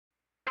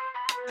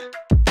If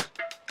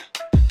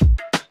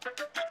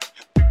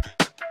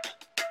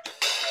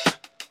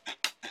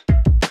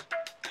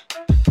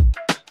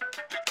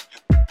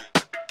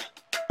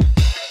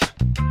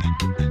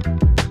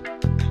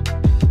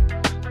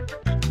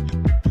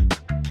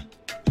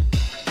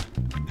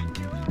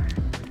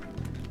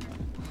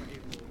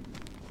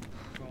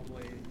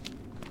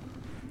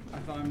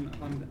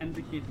I'm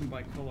indicating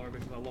by colour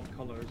because I love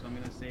colours, I'm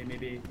gonna say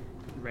maybe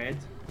red.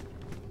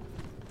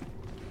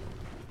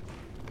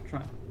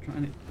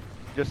 Trying to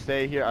just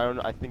stay here.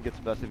 I think it's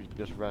best if you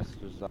just rest.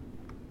 Just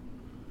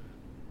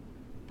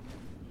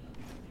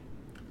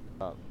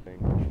thing. I'm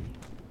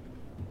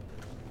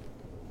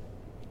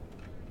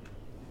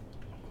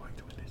going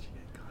to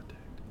initiate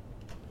contact.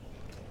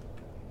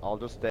 I'll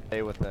just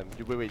stay with them.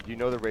 Wait. Do you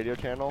know the radio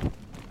channel?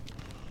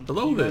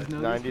 Hello there.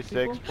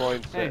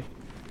 96.6. Hey,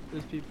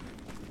 there's people.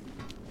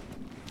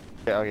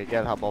 Okay,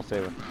 get help. I'll stay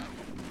with.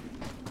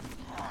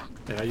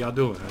 Hey, how y'all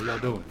doing? How y'all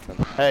doing?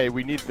 Hey,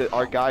 we need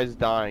our guy's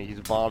dying. He's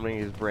vomiting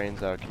his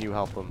brains out. Can you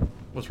help him?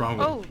 What's wrong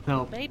with him?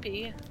 Oh,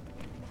 maybe.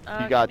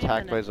 He got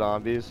attacked by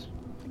zombies.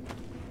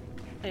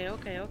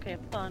 Okay.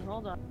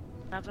 Hold on.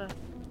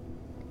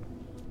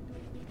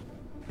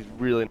 He's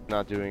really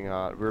not doing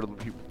hot.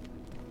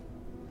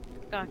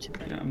 Gotcha.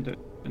 Yeah, I'm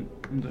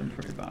doing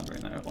pretty bad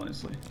right now,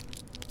 honestly.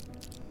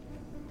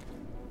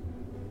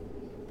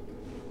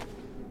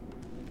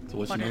 So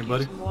what's your name,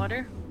 buddy? Some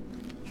water.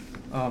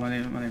 Oh, my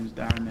name's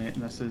Darren, mate,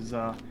 and this is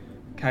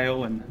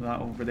Kyle, and that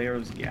over there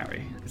is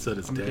Gary. You said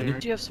it's Danny?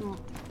 Do you have some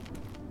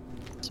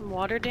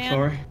water, Dan?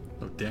 Sorry.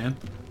 Oh, Dan?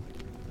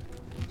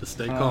 Just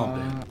stay calm,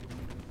 Dan.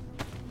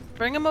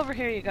 Bring him over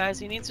here, you guys.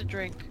 He needs a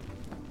drink.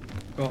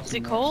 Is he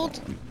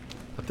cold?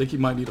 I think he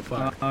might need a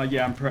fire.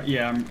 Yeah,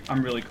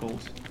 I'm really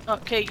cold.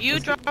 Okay, you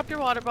drop your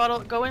water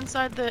bottle. Go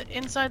inside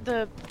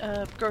the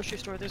grocery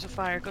store. There's a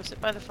fire. Go sit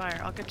by the fire.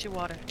 I'll get you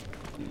water.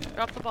 Yeah.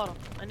 Drop the bottle.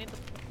 I need the.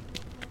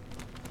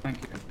 Thank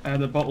you.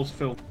 The bottle's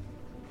full.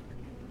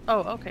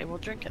 Oh, okay. We'll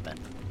drink it then.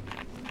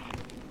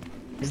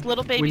 Just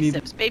little baby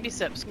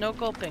sips. No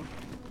gulping.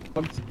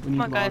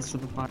 Come on, guys.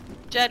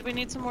 Jed, we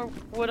need some more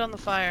wood on the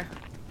fire.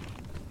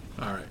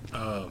 All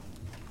right.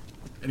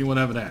 Anyone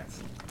have an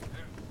axe?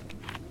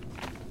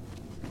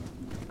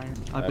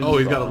 Oh,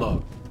 he's got a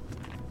log.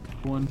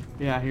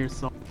 Yeah, here's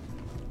some.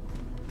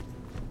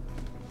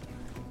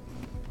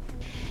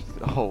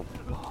 Oh.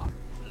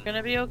 You're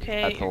gonna be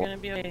okay. You're gonna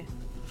be okay.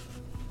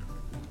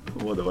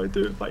 What do I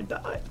do if I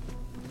die?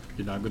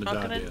 You're not gonna die.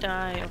 Not gonna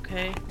die,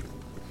 okay?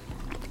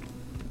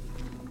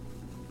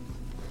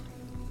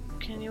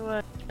 Can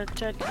you,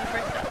 Jed, can you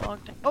break that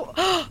log down?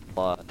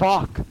 Oh!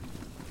 Fuck!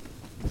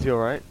 Is he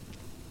alright?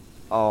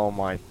 Oh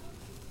my.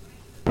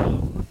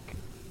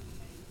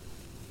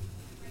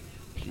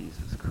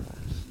 Jesus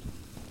Christ.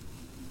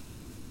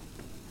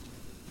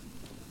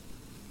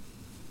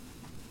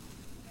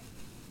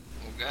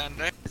 Oh, god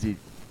damn. Is he?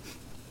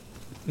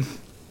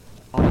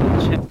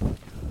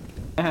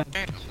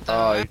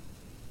 Oh,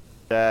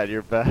 Dad,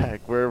 you're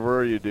back. Where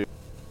were you, dude?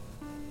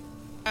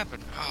 what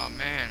happened? Oh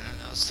man,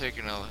 I was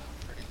taking a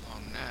pretty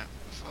long nap.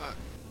 Fuck.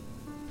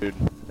 Dude.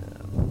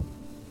 Yeah.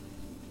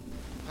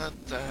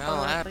 What the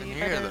hell happened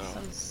here, though?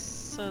 I'm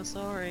so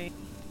sorry.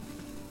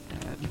 Yeah,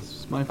 this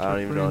was my I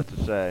don't even know what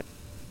to say.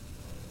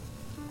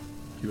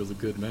 He was a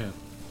good man.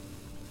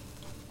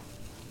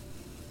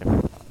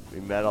 We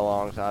met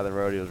alongside the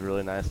road. He was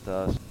really nice to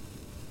us.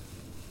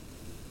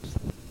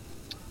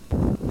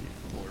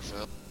 Poor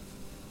Phil.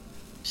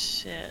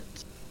 Shit.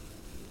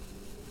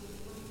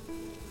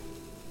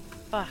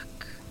 Fuck.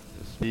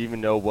 Do you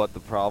even know what the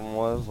problem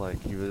was?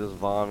 Like, he was just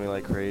vomiting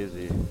like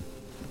crazy.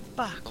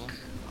 Fuck.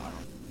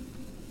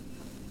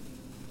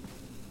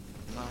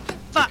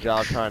 Good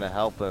job trying to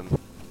help him.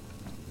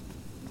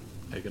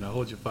 Hey, can I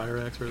hold your fire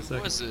axe for a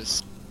second? What's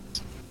this?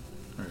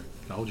 Alright,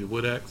 can I hold your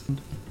wood axe? So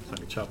I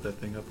can chop that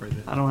thing up right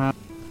there? I don't have.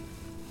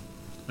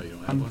 Oh, you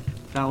don't have one?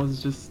 That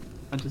was just.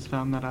 I just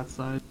found that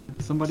outside.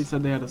 Somebody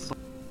said they had a. Wait,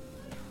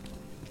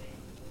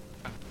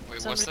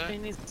 what's that? Somebody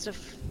needs to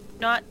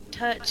not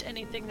touch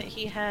anything that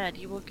he had.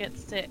 You will get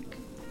sick.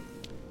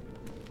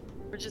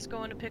 We're just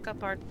going to pick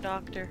up our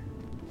doctor.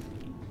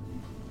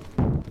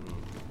 Go,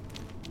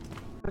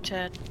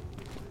 Chad.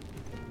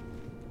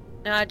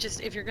 Now,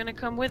 if you're gonna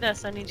come with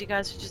us, I need you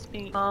guys to just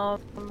be calm.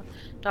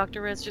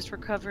 Dr. Red's just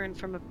recovering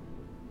from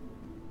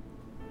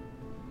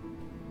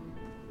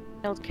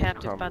held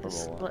captive by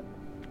the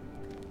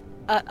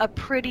a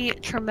pretty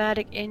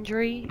traumatic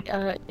injury.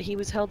 He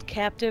was held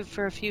captive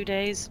for a few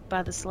days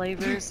by the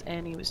slavers,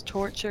 and he was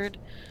tortured.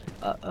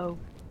 Uh-oh.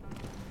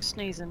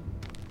 Sneezing.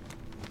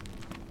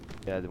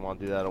 Yeah, they want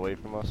to do that away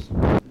from us?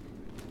 No,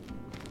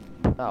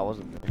 I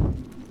wasn't there.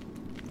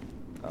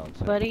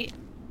 Buddy,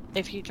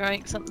 if you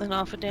drank something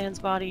off of Dan's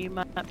body, you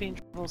might be in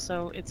trouble,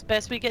 so it's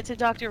best we get to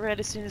Dr. Red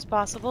as soon as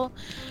possible.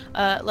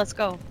 Let's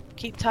go.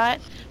 Keep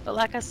tight, but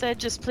like I said,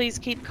 just please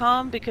keep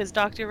calm, because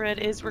Dr. Red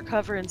is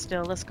recovering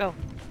still. Let's go.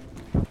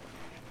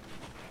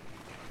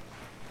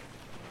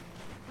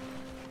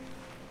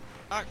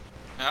 Hi.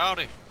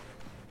 Howdy.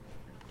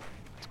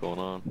 What's going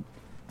on?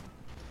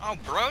 Oh,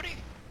 Brody?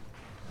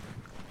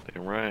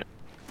 Damn right.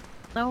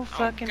 No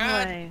fucking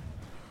God. way.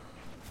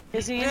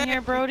 Is he in Yeah,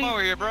 here, Brody? Come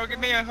over here, bro. Give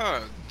me a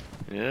hug.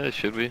 Yeah, it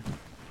should be.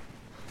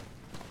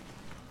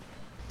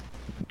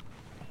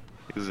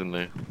 He's in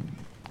there.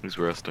 He's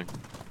resting.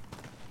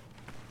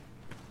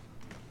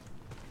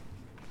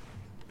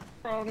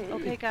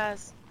 Okay,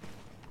 guys.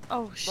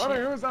 Oh shit.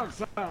 Brother, who's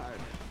outside?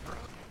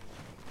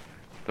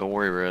 Don't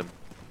worry, Red.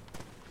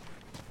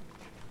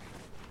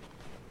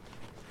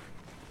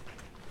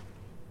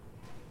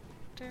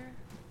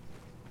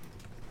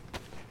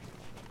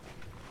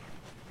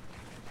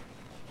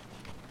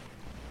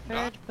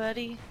 Red,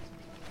 buddy.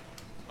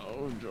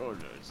 Oh,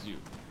 Georgia, it's you.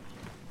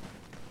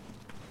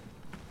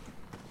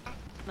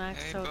 Not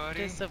Hey, so buddy.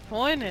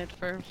 disappointed,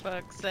 for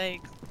fuck's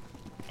sake.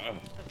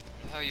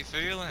 How you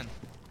feeling?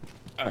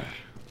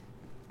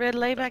 Red,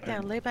 lay back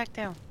down. Lay back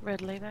down.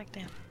 Red, lay back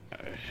down.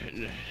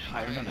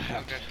 I'm gonna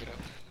have to. Get up.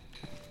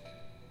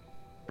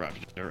 Roger,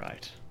 you're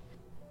right.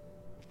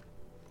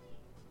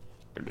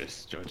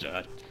 Miss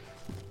Georgia,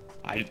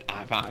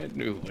 if I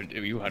knew what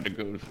you had to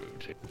go through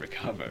to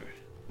recover,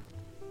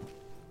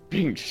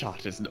 being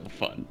shot is no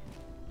fun.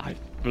 I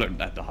learned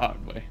that the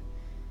hard way.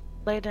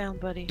 Lay down,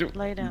 buddy.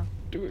 Lay down.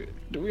 Do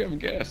we have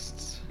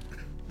guests?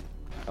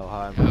 Oh,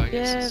 hi. Oh, Yeah,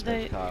 yes,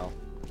 they. Kyle.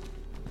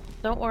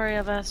 Don't worry,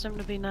 I've asked him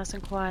to be nice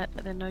and quiet.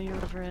 They know you're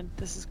over in.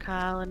 This is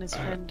Kyle and his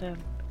friend,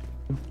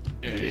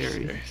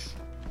 Yes.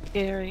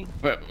 Gary.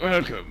 Well,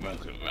 welcome.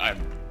 I'm...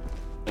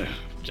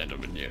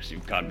 gentlemen, yes,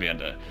 you've caught me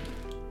at a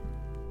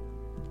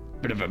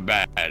bit of a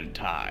bad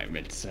time.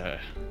 It's,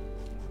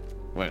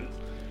 well...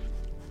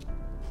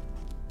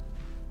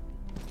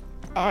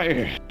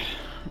 I've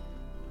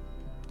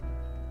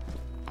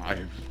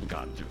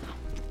gone through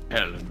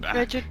hell and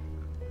back.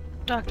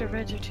 Dr.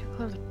 Red, you're too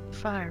close to the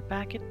fire.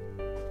 Back it.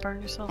 Burn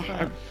yourself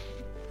up.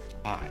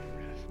 Fine.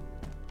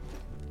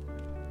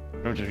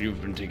 Roger,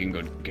 you've been taking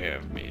good care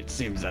of me. It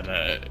seems that,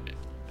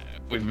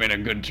 we've made a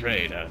good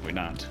trade, have we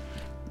not?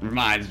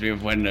 Reminds me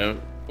of when,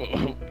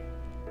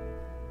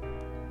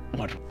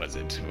 what was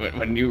it?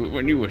 When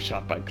you were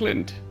shot by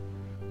Clint.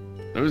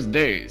 Those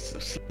days,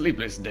 those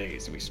sleepless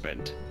days we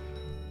spent.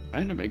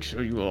 Trying to make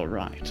sure you're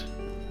alright.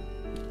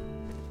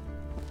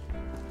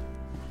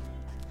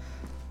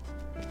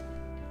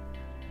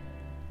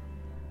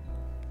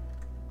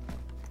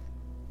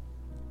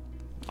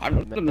 I'm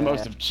not in the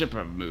most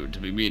chipper mood to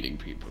be meeting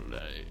people.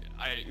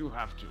 You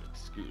have to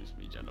excuse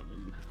me,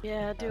 gentlemen.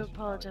 Yeah, I do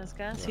apologize,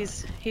 guys.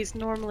 He's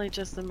normally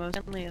just the most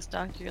friendliest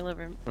doctor you'll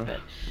ever meet,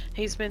 but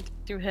he's been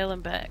through hell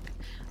and back.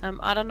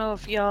 I don't know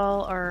if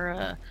y'all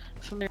are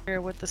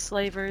familiar with the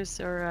slavers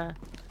or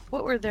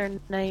what were their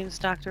names,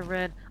 Dr.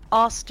 Red?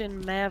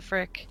 Austin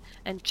Maverick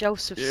and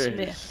Joseph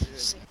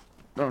Smith.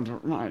 Don't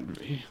remind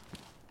me.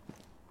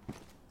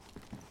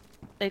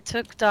 They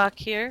took Doc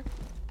here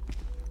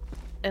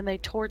and they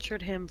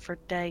tortured him for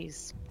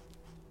days.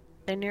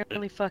 They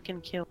nearly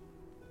fucking killed him.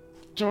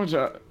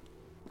 Georgia.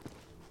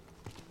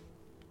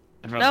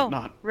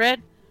 No,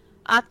 Red.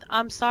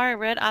 I'm sorry,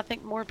 Red. I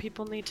think more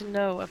people need to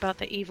know about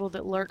the evil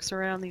that lurks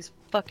around these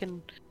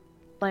fucking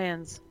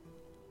lands.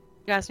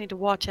 You guys need to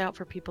watch out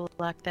for people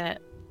like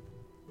that.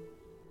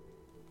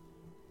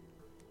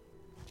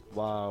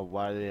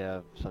 Why do they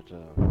have such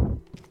a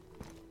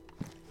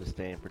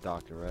disdain for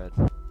Dr. Red?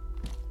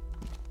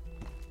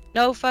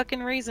 No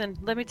fucking reason.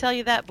 Let me tell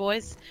you that,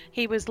 boys.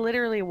 He was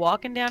literally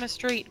walking down a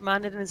street,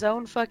 minding his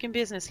own fucking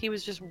business. He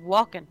was just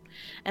walking.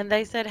 And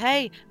they said,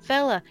 "Hey,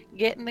 fella,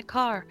 get in the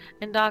car."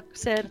 And Doc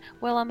said,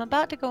 "Well, I'm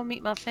about to go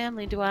meet my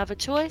family. Do I have a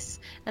choice?"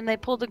 And they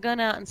pulled a gun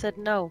out and said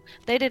no.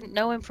 They didn't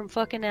know him from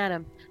fucking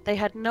Adam. They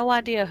had no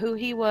idea who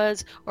he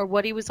was or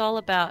what he was all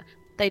about.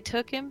 They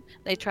took him,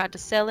 they tried to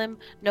sell him,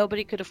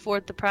 nobody could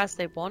afford the price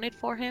they wanted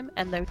for him,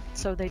 and they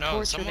tortured him for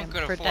days. Someone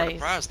could afford the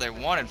price they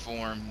wanted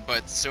for him,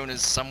 but as soon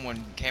as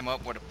someone came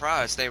up with a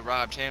price, they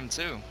robbed him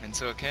too, and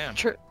took him.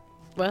 True.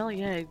 Well,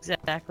 yeah,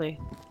 exactly.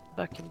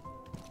 Fucking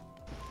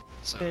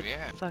So, good.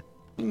 yeah. Fuck.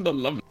 The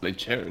lovely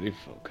charity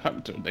folk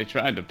hunter, they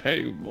tried to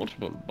pay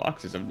multiple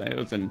boxes of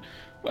nails and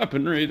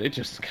weaponry, they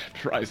just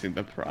kept rising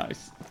the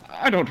price.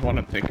 I don't want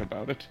to think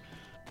about it.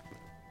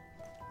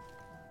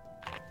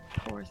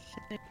 Poor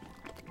thing.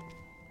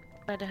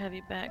 Glad to have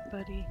you back,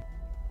 buddy.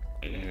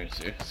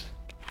 Yes.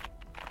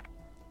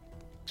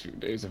 2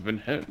 days have been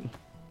hell.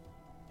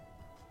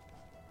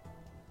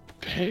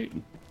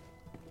 Pain.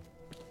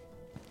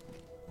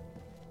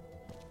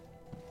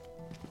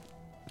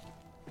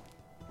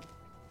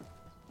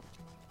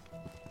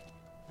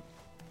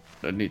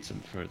 I need some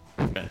further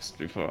rest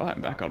before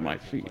I'm back on my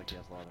feet. Like he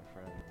has a lot of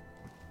friends.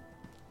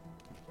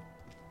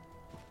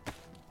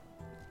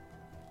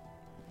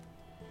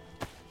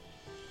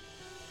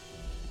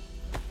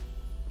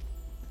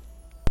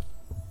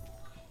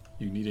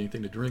 You need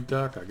anything to drink,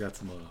 Doc? I got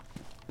some,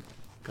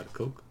 got a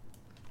Coke?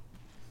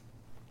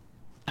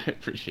 I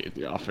appreciate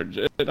the offer,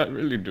 Jed. I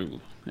really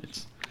do.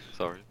 It's...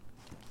 Sorry.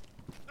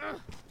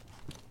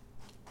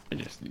 I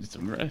just need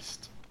some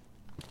rest.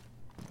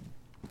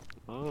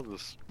 Oh,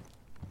 just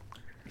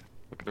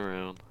looking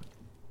around.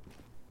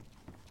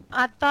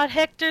 I thought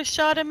Hector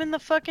shot him in the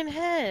fucking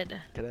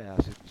head. Can I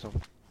ask you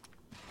something?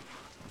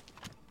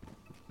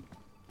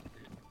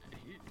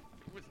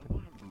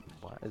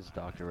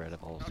 Dr. Red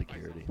of all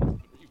security?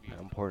 How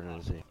important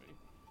is he?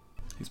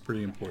 He's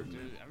pretty important.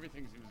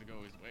 Everything seems to go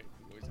his way.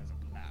 He always has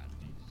a plan.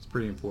 It's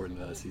pretty important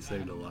to us. He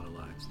saved a lot of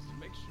lives. Just to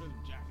make sure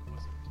that Jack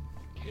wasn't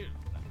killed.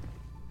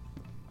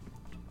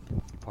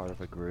 Part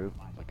of a group,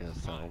 like a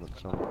settlement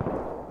something.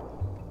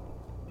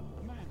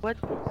 What?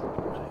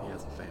 He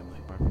has a family.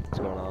 What's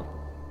going on?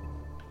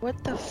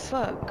 What the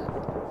fuck?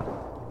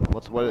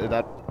 What's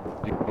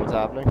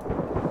happening?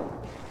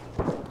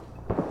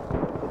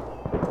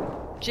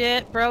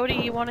 Jet, Brody,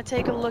 you want to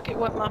take a look at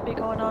what might be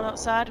going on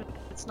outside?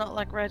 It's not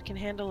like Red can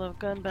handle a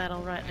gun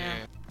battle right now.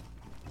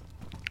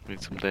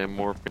 Need some damn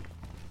morphine.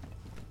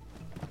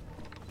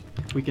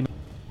 We can.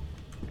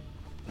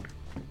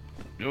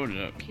 No,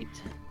 no. Keep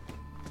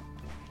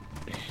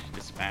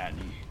This man,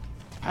 he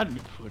had me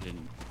put in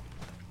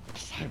a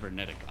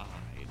cybernetic eye.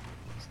 into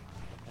his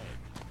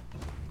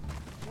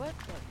head. What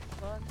the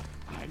fuck?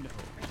 I know.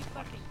 Are you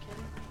fucking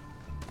kidding me?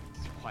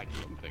 It's quite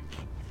something.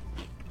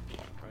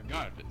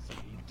 Regardless,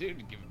 he did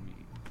give me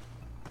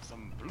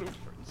some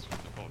blueprints from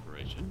the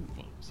corporation.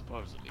 Well,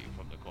 supposedly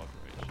from the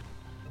corporation.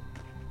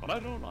 But I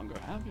no longer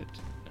have it.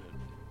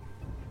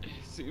 It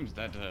seems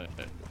that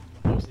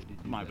most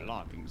of my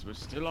belongings were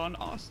still on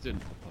Austin.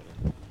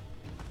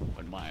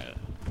 When I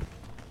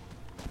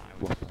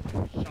was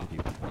shot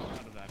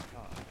out of that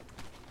car.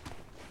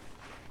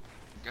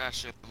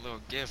 Got you a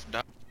little gift,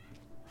 Doc.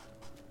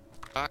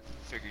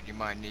 Figured you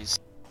might need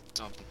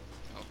something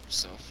to help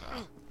yourself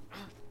out.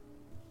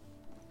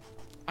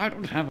 I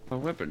don't have a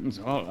weapon,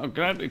 so I'll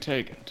gladly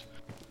take it.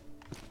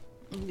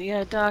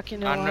 Yeah, Doc, you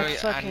know, I know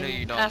fucking,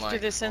 you don't after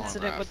like this arm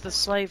incident with the rifles.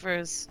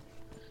 slavers,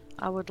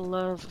 I would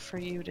love for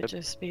you to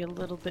just be a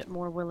little bit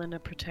more willing to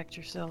protect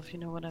yourself, you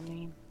know what I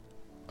mean?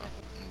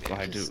 Yeah,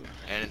 I do.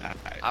 And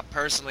I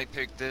personally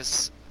picked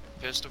this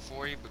pistol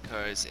for you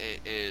because it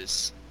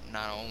is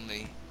not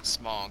only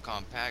small and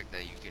compact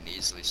that you can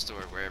easily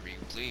store wherever you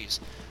please,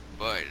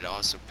 but it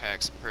also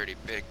packs a pretty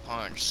big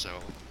punch, so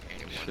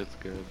anyone Shit's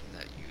good.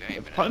 that you The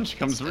aim it punch at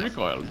comes gets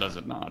recoil, definitely does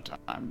it not?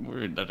 I'm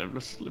worried that it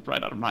will slip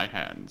right out of my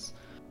hands.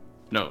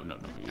 No,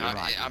 you're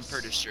right. I'm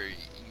pretty sure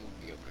you'll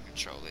be able to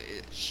control it.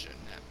 It shouldn't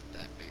have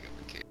that big of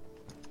a kick.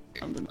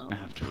 I'm gonna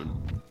have to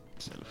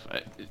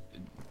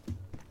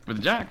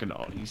with Jack and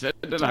all. He said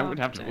that I would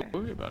have to Doctor.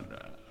 worry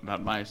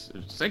about my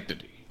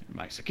sanctity,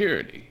 my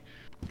security.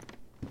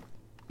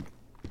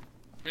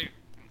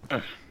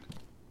 Grab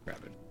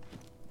it.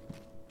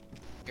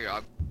 Here,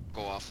 I'll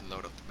go off and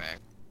load up the bag.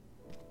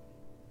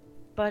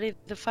 Buddy,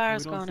 the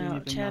fire's We don't gone see out.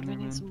 anything Chad, down we there,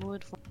 need man. some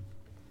wood for.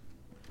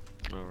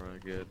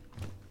 Alright, good.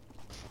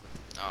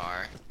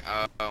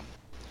 Alright.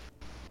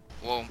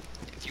 Well,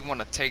 if you want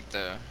to take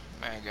the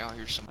mag out,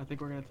 here's some I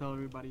think we're gonna tell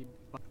everybody.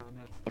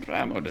 What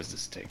ammo does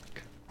this take?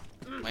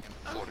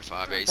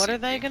 45 AC. What are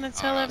they gonna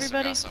tell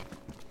everybody?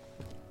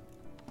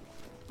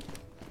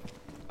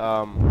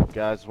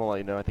 Guys, wanna let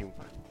you know, I think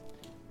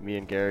me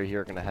and Gary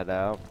here are gonna head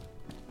out.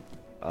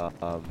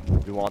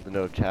 We want to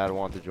know if Chad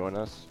wanted to join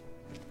us.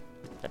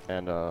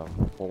 And,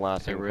 one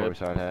last Hey, thing before we Red,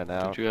 start heading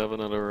out. Don't you have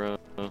another,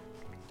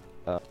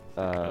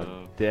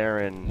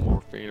 Darren,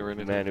 morphine or the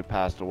anything? man who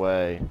passed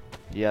away,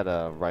 he had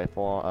a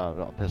rifle,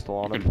 a pistol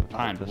on You him. can A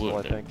find pistol,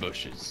 wood I in think.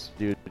 bushes.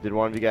 Dude, did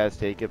one of you guys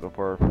take it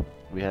before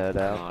we headed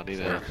out? No, I did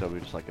So- that. So we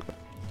just like it.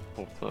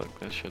 Oh fuck,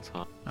 that shit's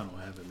hot. I don't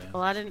have it, man.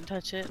 Well, I didn't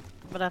touch it,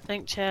 but I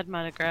think Chad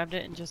might have grabbed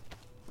it and just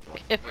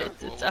give it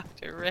to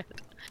Dr. Red.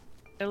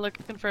 They're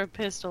looking for a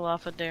pistol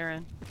off of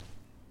Darren.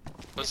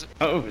 Was it?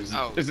 Oh,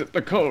 is it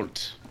the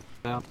Colt?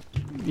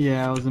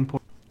 Yeah, it was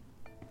important.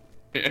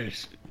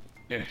 Yes.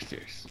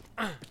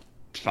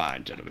 It's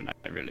fine, gentlemen.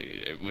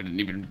 It wouldn't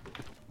even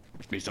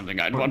be something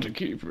I'd want to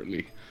keep,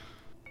 really.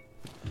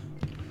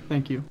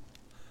 Thank you.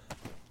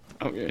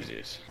 Oh,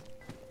 yes.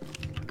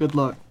 Good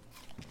luck.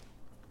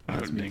 Oh,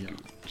 That's me, thank you,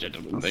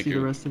 gentlemen. I'll Thank see you.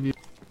 the rest of you.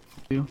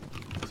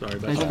 Sorry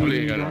about Nice that. to meet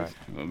Hopefully, you guys.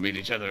 we'll meet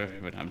each other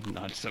when I'm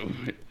not so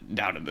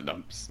down in the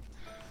dumps.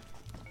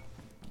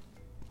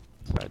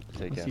 Alright,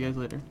 take I'll care. see you guys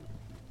later.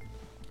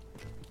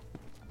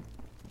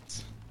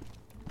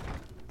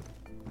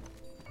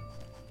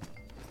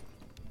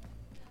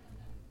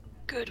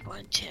 Good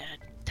one, Chad.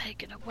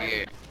 Taken away.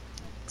 Yeah.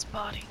 His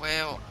body.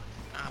 Well,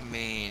 I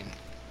mean,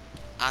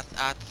 I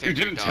You figured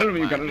didn't Doc tell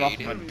me you got might it off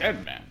need of a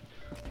dead man.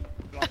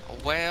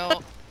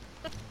 Well,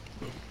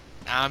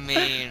 I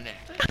mean,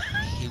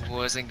 he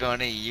wasn't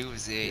gonna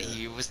use it.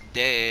 He was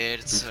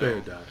dead, Be so fair,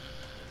 Doc.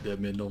 Dead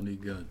men don't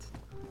need guns.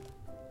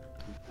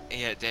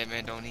 yeah, dead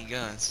man don't need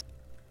guns.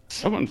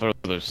 Someone throw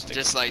those sticks.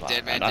 Just like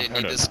dead man I've didn't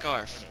heard need of the that.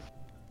 scarf.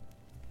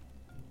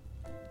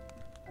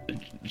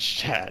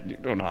 Chad, you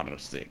don't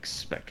honestly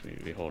expect me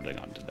to be holding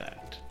on to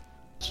that.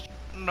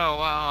 No,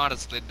 I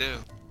honestly do.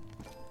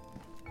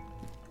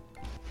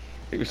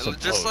 You Just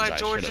suppose like I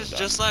George, should have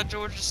just done. like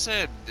George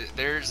said,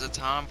 there's a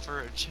time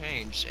for a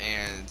change,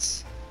 and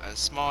a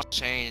small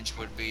change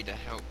would be to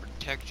help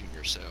protecting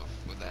yourself.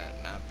 Would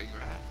that not be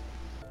right?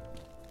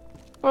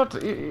 But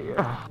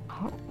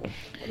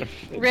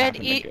Red,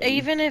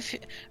 even if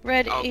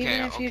Okay,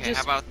 even if you okay,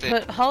 just how about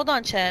this? put, hold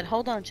on, Chad.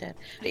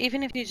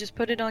 Even if you just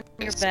put it on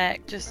your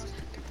back, just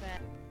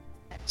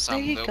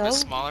something a you little go. bit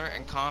smaller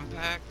and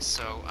compact.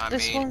 So I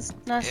This mean, one's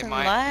nice it and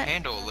might light.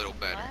 handle a little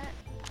better.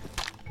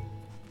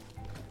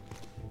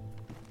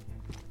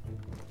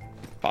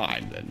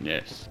 Fine then,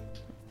 yes.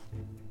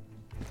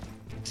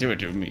 See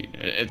what you mean.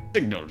 It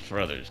signaled for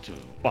others to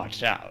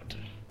watch out.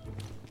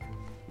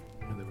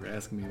 And they were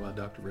asking me why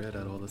Dr. Red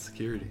had all the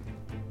security.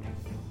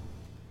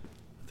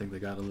 I think they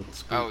got a little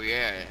spooked. Oh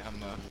yeah,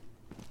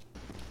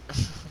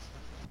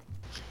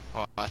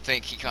 well, I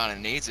think he kind of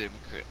needs it,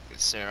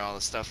 considering all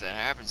the stuff that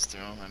happens to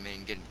him. I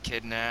mean, getting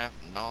kidnapped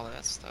and all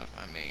that stuff.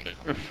 I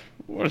mean,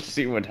 We'll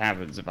see what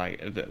happens if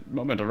the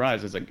moment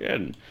arises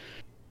again.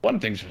 One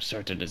thing's for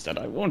certain is that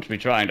I won't be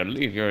trying to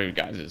leave your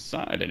guys'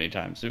 side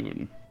anytime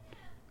soon.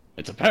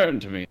 It's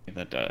apparent to me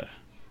that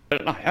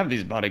I have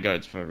these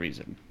bodyguards for a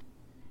reason.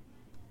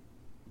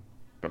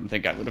 I don't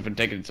think I would have been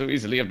taken so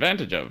easily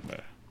advantage of.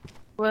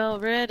 Well,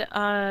 Red,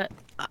 I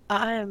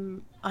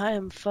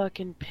am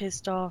fucking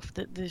pissed off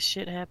that this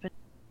shit happened.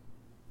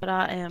 But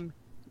I am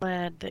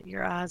glad that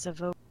your eyes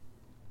have opened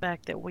the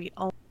fact that we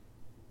don't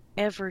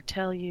ever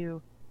tell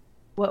you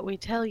what we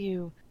tell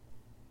you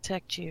to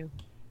protect you.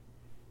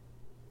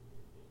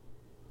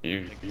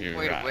 You're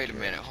right. wait a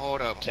minute,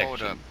 hold up.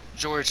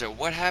 Georgia,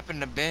 what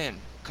happened to Ben?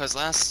 Cause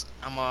last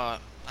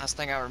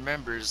thing I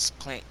remember is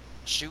Clint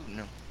shooting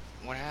him.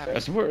 What happened?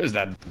 Yes, where is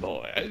that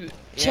boy?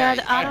 Chad,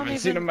 Yeah, I I don't haven't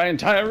seen him even. my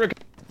entire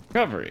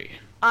recovery.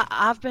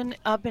 I've been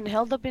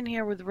held up in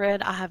here with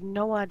Red. I have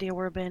no idea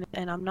where Ben,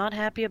 and I'm not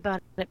happy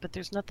about it. But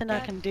there's nothing I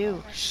can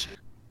do.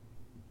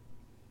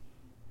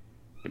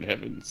 Good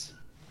heavens.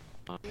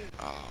 Oh,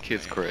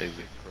 Kid's man.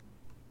 crazy.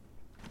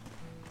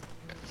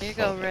 Here you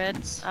go, Red.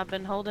 I've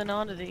been holding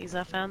on to these.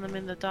 I found them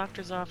in the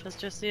doctor's office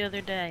just the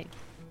other day.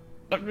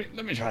 Let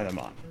me try them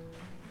on.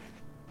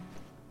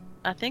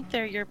 I think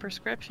they're your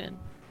prescription.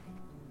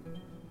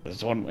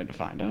 There's one way to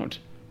find out.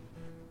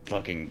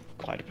 Fucking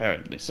quite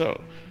apparently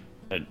so.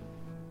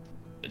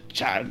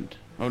 Chad,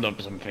 hold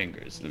up some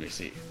fingers. Let me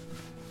see.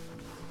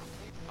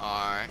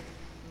 Alright.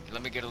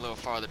 Let me get a little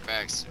farther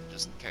back, so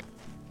just in case.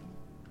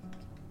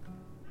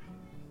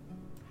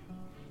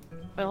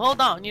 Well, hold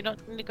on. You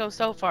don't need to go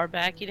so far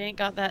back. You ain't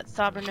got that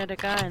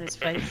cybernetic eye in his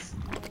face.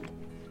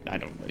 I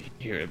don't really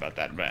hear about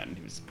that man.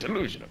 He was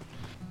delusional.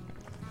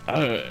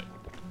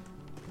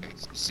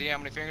 See how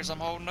many fingers I'm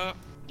holding up?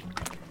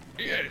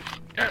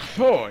 Yeah,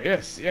 4,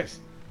 yes.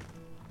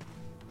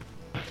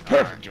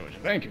 Perfect, Georgia,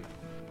 thank you.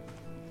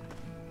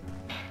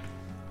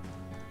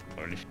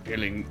 Already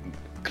feeling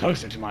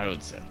closer to my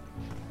old self.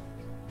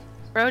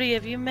 Brody,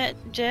 have you met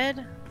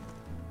Jed?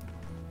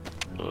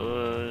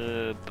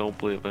 Don't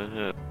believe I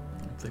have.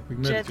 I think we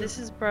met Jed, each this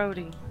other. is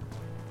Brody.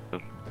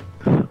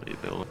 How you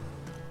doing?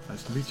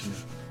 Nice to meet you,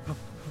 man.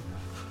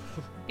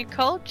 You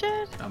cold,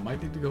 Jed? I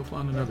might need to go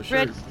find another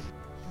Red, shirt.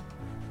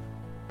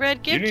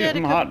 Red, give need Jed a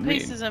some couple hot meat.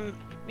 pieces of.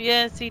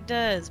 Yes, he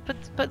does.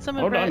 Put some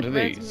of Hold on to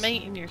Red's these.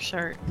 meat in your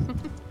shirt.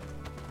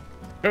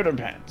 Shirt and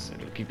pants,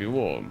 it'll keep you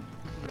warm.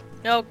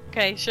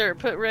 Okay, sure.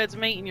 Put Red's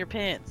meat in your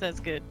pants. That's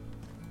good.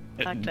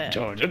 Like that.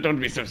 Georgia, don't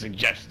be so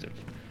suggestive.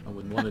 I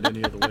wouldn't want it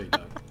any other way,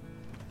 Doc.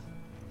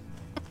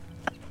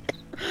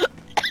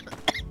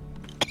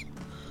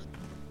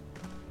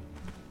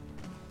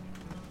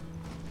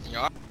 You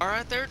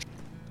alright there,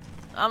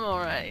 I'm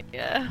alright,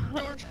 yeah.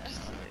 George?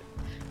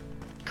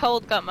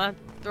 Cold got my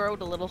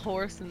throat a little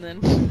hoarse and then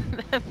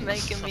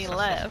making me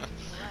laugh.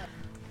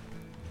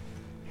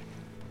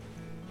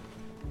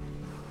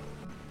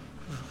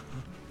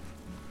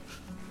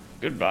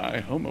 Goodbye,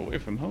 home away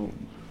from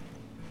home.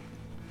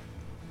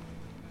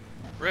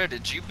 Red,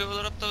 did you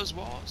build up those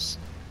walls?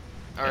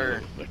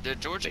 Or but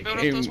did Georgia They build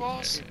up came, those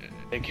walls?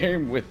 they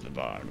came with the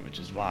barn, which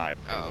is why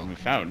when we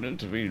found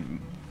it, we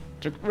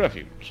took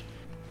refuge.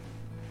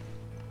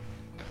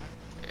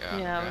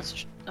 Yeah,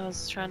 okay. I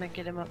was trying to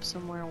get him up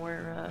somewhere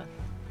where,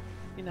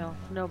 you know,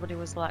 nobody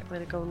was likely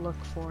to go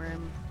look for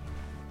him.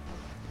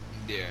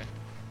 Yeah.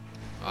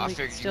 We I could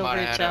figured you still might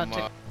reach have out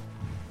had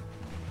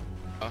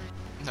him.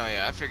 No,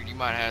 yeah, I figured you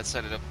might have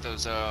set it up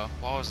those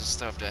walls and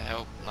stuff to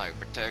help, like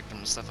protect them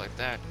and stuff like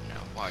that. You know,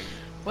 while you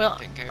Well,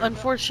 taking care of them.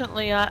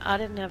 unfortunately, I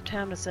didn't have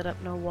time to set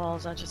up no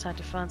walls. I just had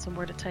to find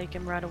somewhere to take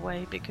him right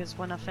away because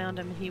when I found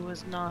him, he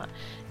was not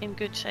in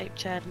good shape,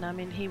 Chad. And I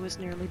mean, he was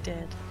nearly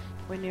dead.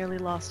 We nearly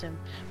lost him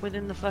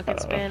within the fucking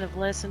span of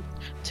less than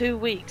 2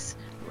 weeks.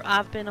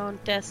 I've been on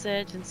death's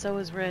edge, and so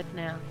is Red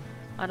now.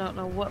 I don't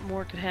know what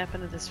more could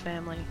happen to this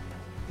family.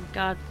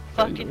 God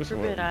fucking this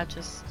forbid world. I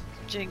just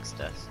jinxed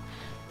us.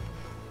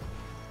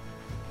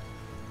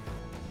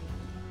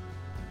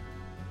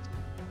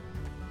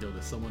 Yo,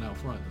 there's someone out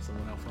front. There's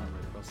someone out front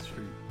right across the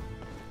street.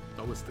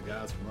 Oh, it's the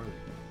guys from earlier.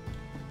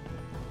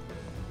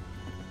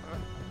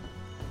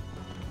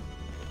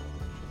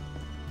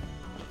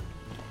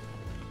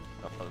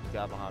 Oh, there's a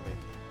guy behind me.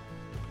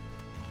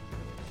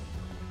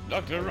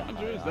 Dr.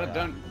 Roger, is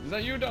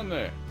that you down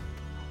there?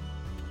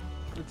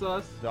 It's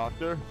us.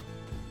 Doctor?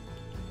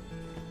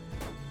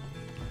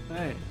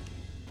 Hey.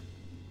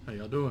 How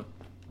y'all doing?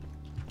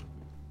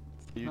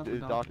 Nothing,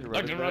 Is Dr. doctor.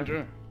 Red Dr. there?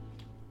 Roger.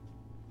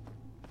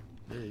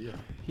 Yeah.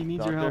 He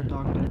needs your help,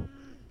 doctor.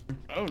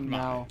 Oh my.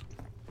 Now.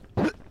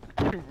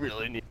 I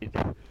really need.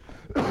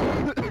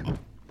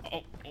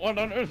 Oh, what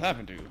on earth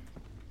happened to you?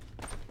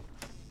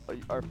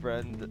 Our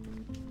friend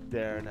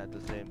Darren had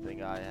the same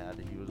thing I had.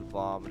 He was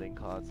vomiting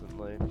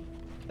constantly,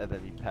 and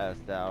then he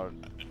passed out,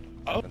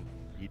 Oh. and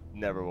he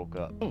never woke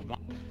up. Oh my.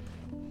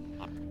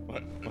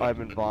 What? I've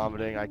been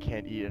vomiting. I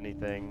can't eat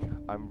anything.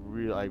 I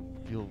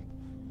feel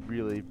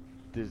really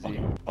dizzy.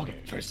 Okay,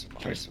 first,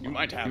 you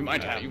might have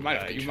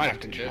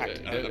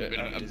contracted a bit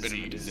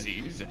of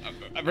disease.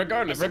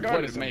 Regardless of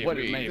what it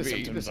may be, the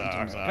symptoms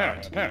are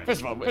apparent.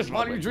 First of all,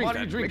 while you drink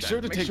that, make sure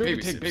to take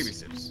baby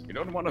sips. You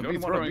don't want to be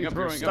throwing up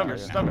your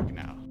stomach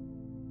now.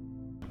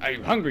 Are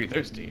you hungry,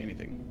 thirsty,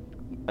 anything?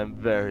 I'm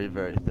very,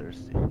 very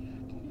thirsty.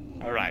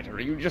 Alright,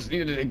 you just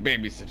need to take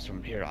baby sips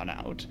from here on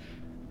out.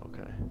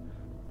 Okay.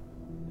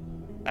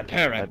 A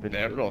parrot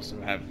there will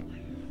also have,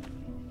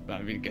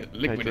 get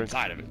liquid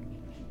inside of it.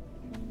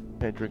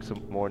 Can I drink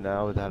some more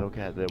now? Is that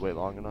okay? Did I wait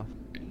long enough?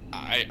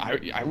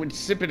 I would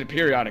sip it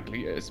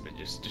periodically, yes, but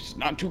just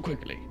not too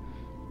quickly.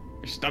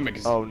 Your stomach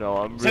is Oh no,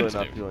 I'm really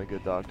sensitive. not feeling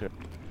good, doctor.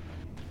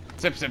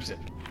 Sip.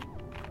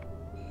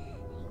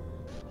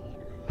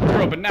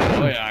 Bro, but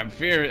now, I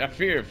fear if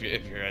your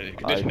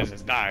condition is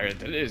as dire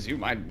as it is, you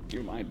might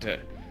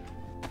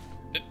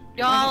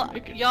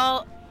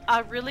Y'all, I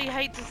really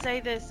hate to say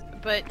this,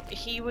 but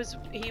he was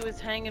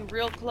hanging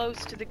real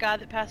close to the guy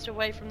that passed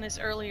away from this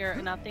earlier,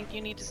 and I think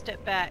you need to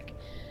step back.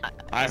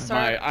 I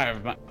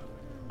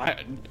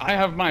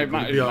have my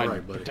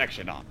right,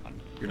 protection on.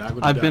 You're not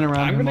gonna I've die. been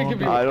around I'm him gonna all give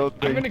day. you. I don't I'm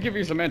think gonna give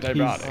you some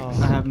antibiotics.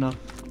 I have no.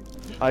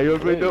 I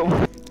already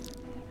know.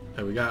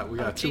 Hey, we got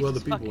two Jesus other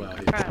people fucking out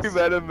here.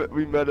 Christ.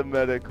 We met a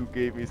medic who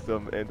gave me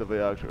some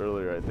antibiotics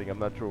earlier. I think I'm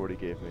not sure what he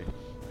gave me.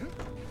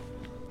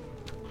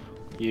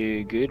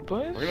 You good,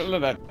 boys? We're gonna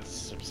let that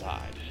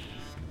subside.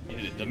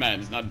 The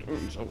man's not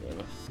doing so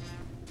well.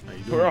 How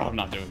you We're doing? all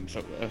not doing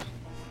so well.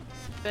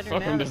 Better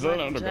Welcome now to that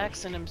Michael Zelenogorsk.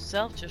 Jackson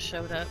himself just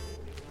showed up.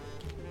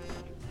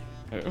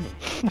 You're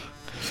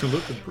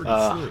looking pretty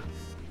slick.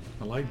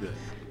 I like that.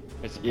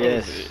 I suppose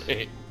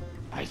Yes.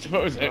 I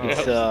suppose it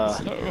It's, helps.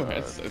 Snow.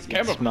 It's It's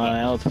camouflage.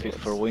 my outfit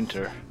for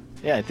winter.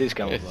 Yeah, it is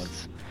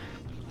camouflage.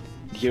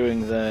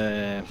 During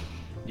the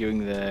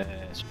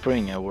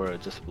spring, I wore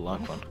just a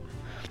black one.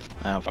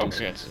 I have Oh,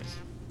 to. yes.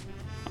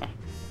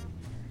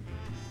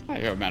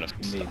 You're a man of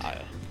Indeed.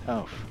 style.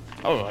 Oh,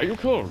 Oh, are you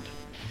cold?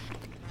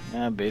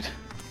 yeah, a bit.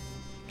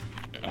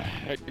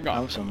 You got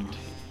Have some,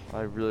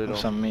 I really have don't.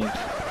 some meat.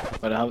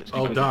 But I have.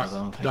 Oh, I Doc,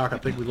 don't think- Doc, I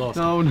think we lost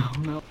him.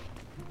 No.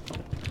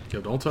 Yo,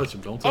 don't touch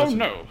him. Don't touch Oh him.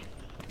 no!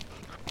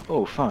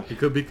 Oh fuck. He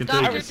could be I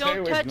contagious. would stay don't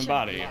away from touch the him.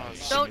 body.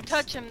 Don't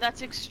touch him.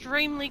 That's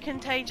extremely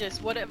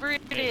contagious. Whatever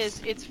it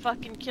is, it's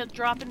fucking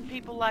dropping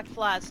people like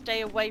flies.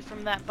 Stay away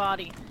from that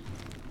body.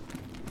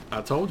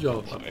 I told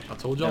y'all. I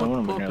told y'all. I don't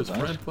to wanna cough.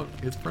 bring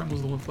up His friend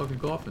was the one fucking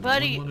coughing.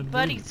 Buddy, He wanted to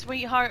buddy, bleed.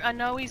 sweetheart, I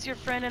know he's your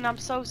friend and I'm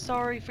so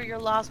sorry for your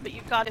loss, but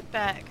you got it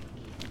back.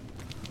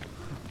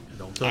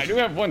 Don't I touch do him.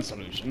 have one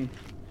solution.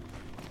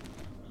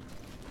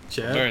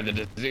 Chad, Bury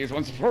the disease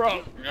once and for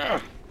all.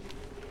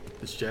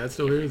 is Chad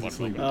still here? Is he One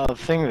sleeping? I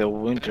think the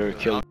winter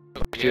killed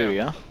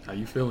bacteria. How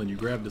you feeling? You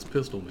grabbed this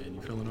pistol, man.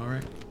 You feeling all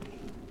right?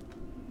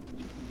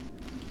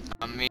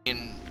 I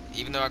mean,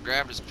 even though I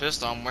grabbed his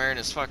pistol, I'm wearing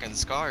his fucking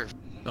scarf.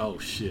 Oh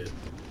shit.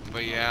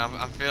 But yeah,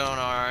 I'm feeling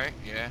alright,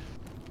 yeah.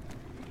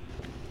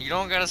 You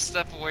don't gotta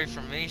step away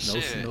from me, No,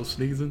 shit. no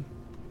sneezing.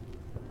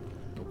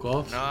 No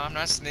coughs. No, I'm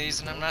not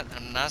sneezing, I'm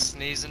not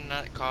sneezing,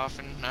 not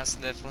coughing, not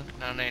sniffling,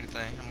 not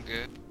anything, I'm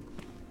good.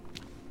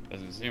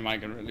 Doesn't seem I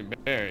can really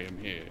bury him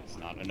here. It's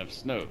not enough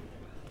snow.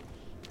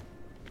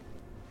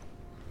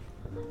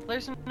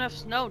 There's enough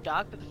snow,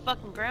 Doc, but the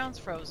fucking ground's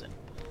frozen.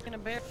 You're gonna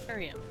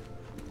bury him.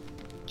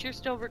 But you're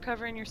still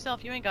recovering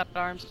yourself. You ain't got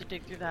arms to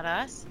dig through that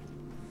ice.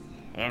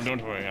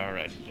 Don't worry. All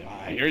right.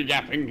 You're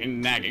yapping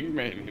and nagging.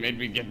 Made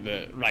me get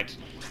the right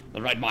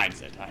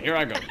mindset. Here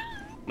I go.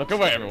 Look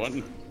away,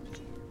 everyone.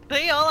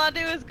 See, all I do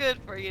is good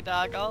for you,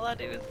 Doc. All I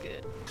do is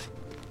good.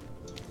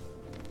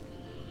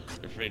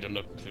 You're free to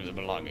look through the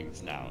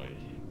belongings now.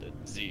 The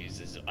disease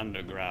is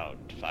underground,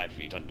 5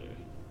 feet under.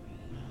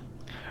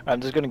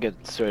 I'm just gonna get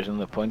straight on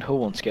the point. Who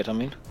wants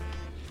ketamine?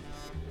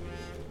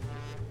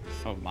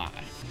 Oh my.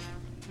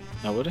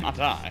 Nobody? Not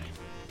I.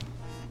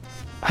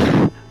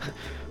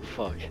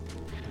 Fuck.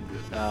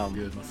 I'm good. Um,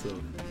 Good myself.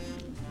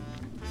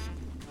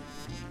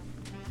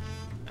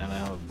 And I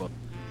have a book.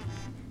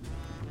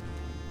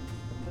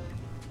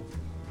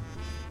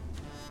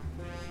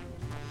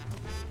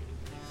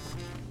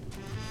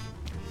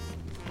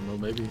 I don't know.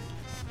 Maybe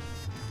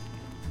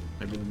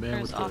the man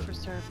There's with the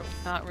officer, but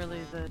not really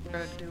the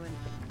drug doing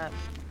that.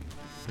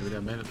 maybe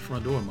that man at the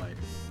front door might.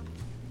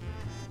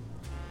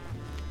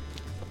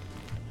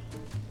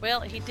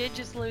 Well, he did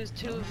just lose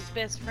 2 of his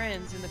best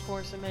friends in the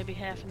course of maybe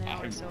half an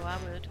hour, so I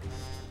would.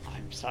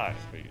 I'm sorry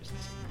for you.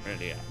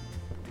 Really am.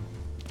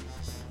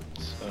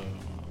 So,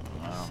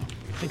 I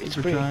think Thank it's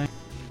you for pretty. trying.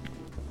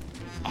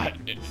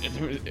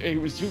 He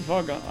was too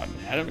far gone.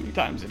 How many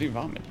times did he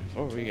vomit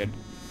before we had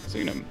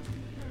seen him?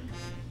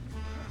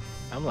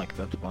 I'm like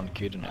that one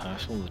kid in high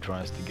school that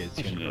tries to get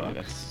you in Actually, rock.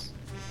 that's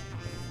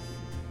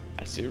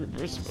That's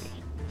irreversible.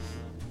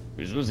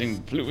 He's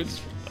losing fluids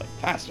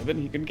faster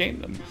than he can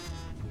gain them.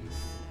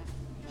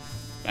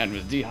 Man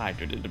was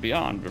dehydrated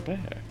beyond repair.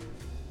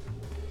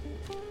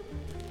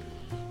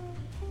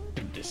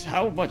 Goodness,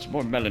 how much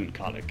more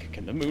melancholic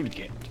can the mood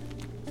get?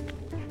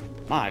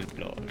 My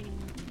lord.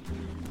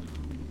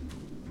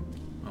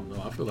 I don't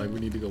know. I feel like we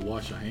need to go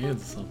wash our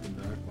hands or something,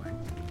 Doc.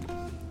 Like,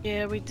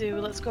 Yeah, we do.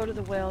 Let's go to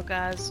the well,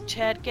 guys.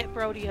 Chad, get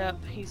Brody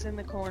up. He's in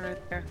the corner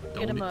there.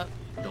 Get him up.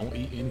 Don't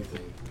eat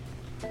anything.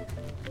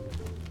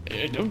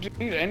 Don't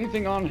eat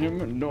anything on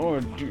him, nor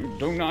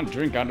do not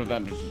drink out of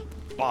that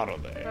bottle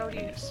there. Brody,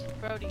 Yes.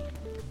 Brody.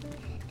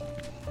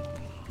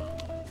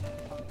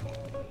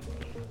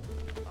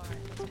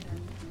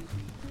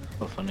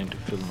 Well, I need to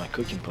fill my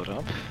cooking pot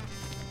up.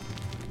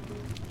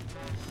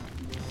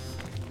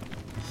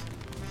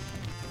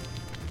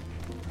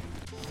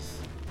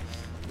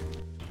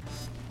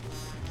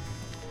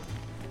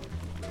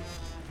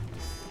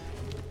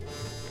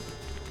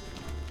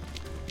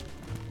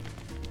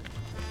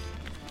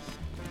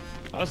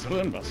 Hustle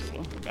and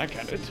bustle. Back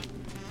at it.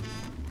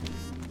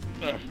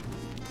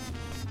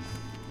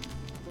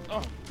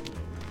 Oh.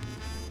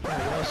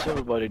 Why is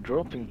everybody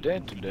dropping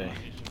dead today?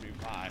 It should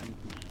be fine.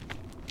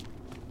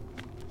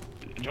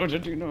 Georgia,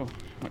 do you know?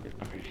 Okay,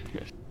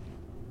 yes.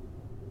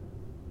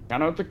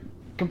 Count out the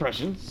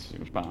compressions. It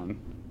was fine.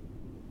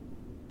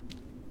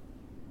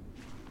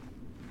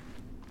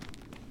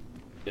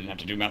 Didn't have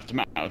to do mouth to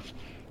mouth.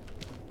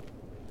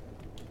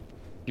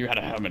 You had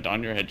a helmet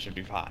on, your head should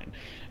be fine.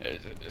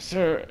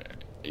 Sir,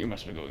 you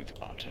must be going through a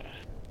lot.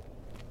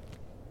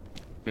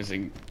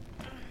 Missing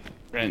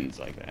friends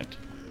like that.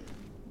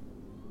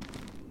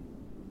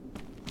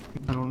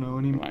 I don't know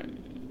anymore.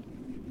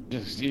 You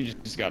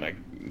just gotta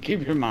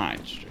keep your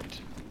mind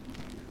straight.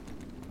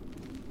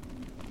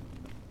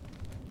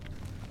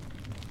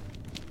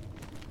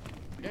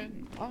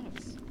 Again,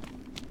 pots.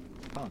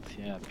 Pot,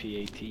 yeah,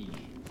 P-A-T.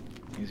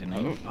 Is your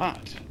Oh, name?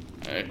 pot.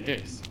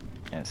 Yes.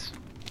 Yes.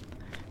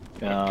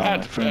 Pat,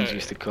 My friends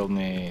used to call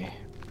me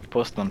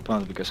Postman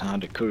Pat because I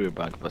had a courier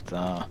bag, but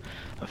I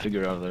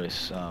figured out there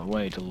is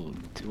way too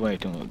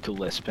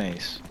less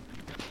space.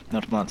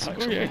 Not much Oh,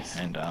 actually, yes.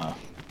 and I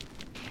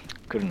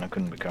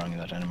couldn't be carrying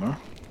that anymore.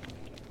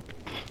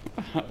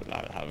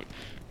 I have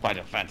quite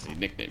a fancy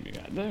nickname you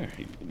got there.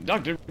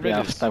 Dr. Red Yeah,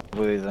 I've is, stuck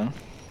with it then.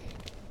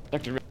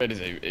 Dr. Red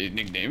is a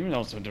nickname and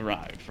also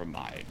derived from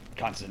my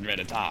constant red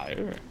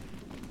attire.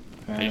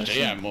 I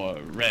usually am more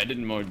red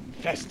and more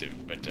festive,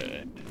 but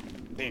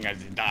seeing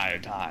as the dire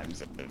times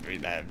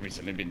that have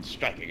recently been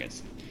striking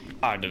us,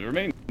 hard to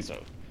remain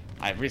so.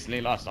 I've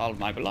recently lost all of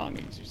my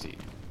belongings, you see.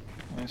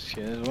 Yes,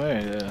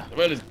 where?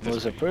 Well, is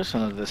There's a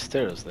person at the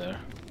stairs there.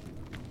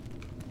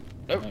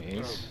 Oh, There he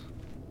is.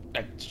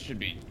 that should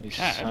be He's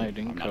Chad,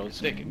 hiding, I'm not crouching.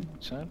 mistaken.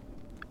 Chad?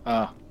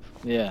 Ah,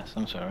 yes,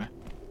 I'm sorry.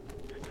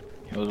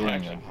 He was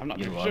wearing Actually, a I'm not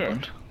too yellow sure.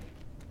 armband,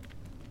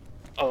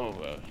 Oh,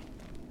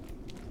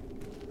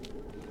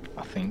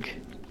 I think.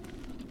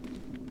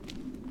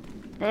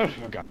 well,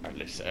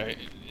 regardless,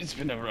 it's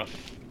been a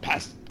rough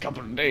past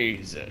couple of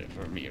days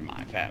for me and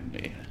my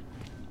family.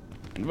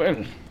 And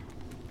well,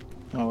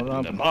 Oh, what in the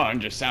happened? barn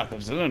just south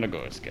of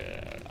Zelenogorsk,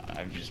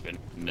 I've just been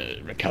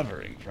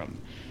recovering from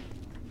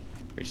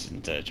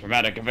recent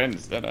traumatic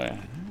events that I'd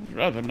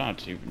rather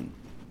not even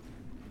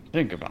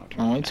think about.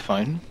 Oh, it's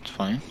fine, it's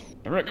fine.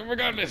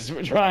 Regardless,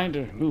 we're trying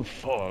to move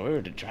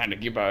forward and trying to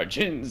keep our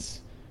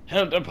chins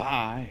held up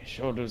high,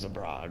 shoulders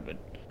abroad, but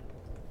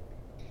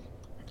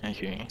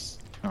Okay,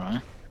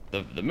 alright.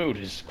 the mood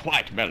is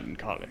quite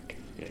melancholic,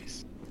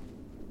 yes.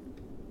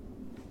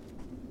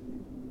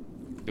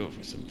 Go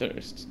for some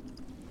thirst.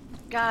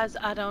 Guys,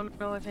 I don't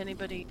know if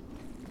anybody,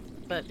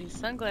 but these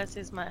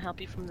sunglasses might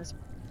help you from this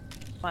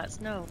white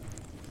snow.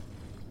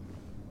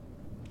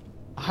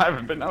 I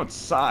haven't been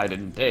outside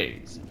in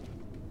days.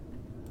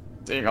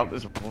 Seeing all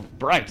this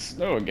bright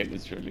snow again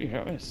is really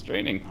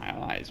straining my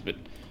eyes, but,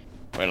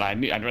 well,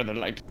 I'd rather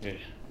like to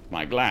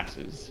my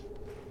glasses.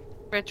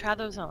 Red, try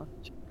those on.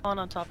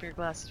 On top of your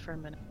glasses for a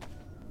minute.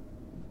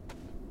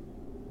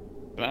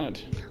 Glad.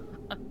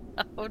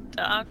 Oh,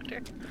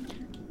 doctor.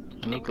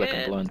 You look like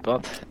a blind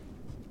pot.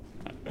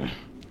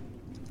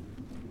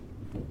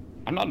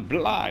 I'm not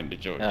blind,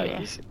 Georgia. Yeah,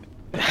 he's...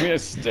 Give me a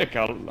stick,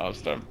 I'll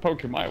start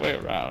poking my way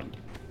around.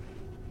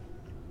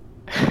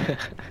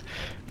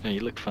 No, you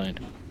look fine.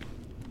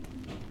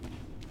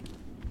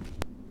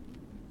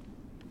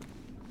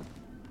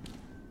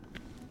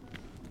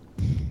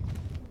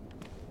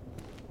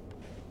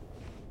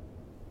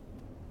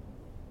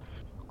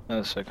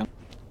 A second.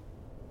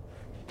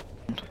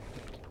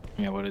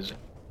 Yeah, what is it?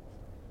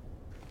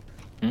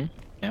 Hmm?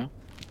 Yeah?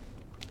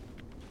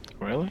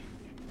 Really?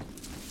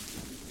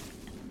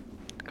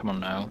 Come on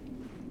now.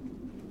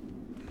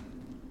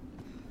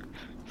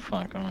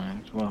 Fuck,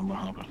 alright. What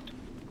happened?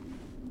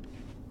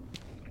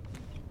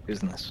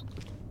 Business.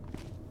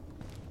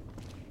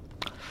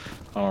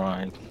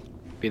 Alright.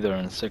 Be there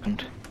in a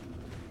second.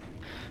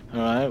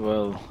 Alright,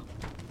 well...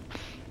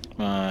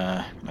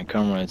 My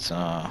comrades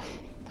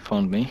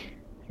found me,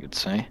 you could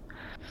say.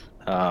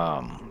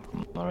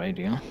 Alright,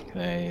 yeah.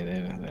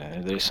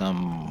 There's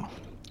some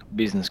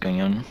business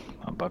going on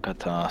back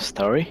at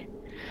Starry.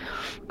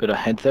 Gotta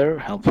head there,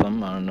 help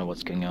them. I don't know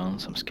what's going on,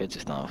 some sketchy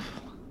stuff.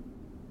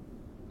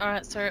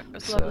 Alright, sir. It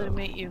was lovely to So-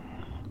 meet you.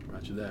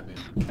 Roger that, man.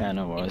 Yeah,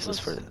 no worries. was-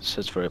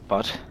 Just for a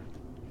pot.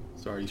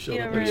 Sorry you showed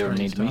Yeah, up at a right. strange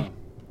Need me? time.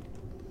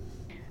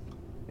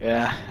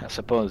 Yeah, I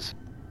suppose.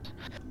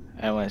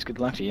 Anyways, good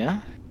luck to you.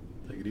 Yeah?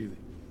 Take it easy.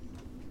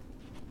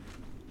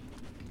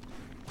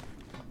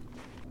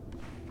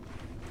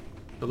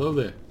 Hello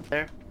there.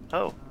 There?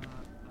 Oh,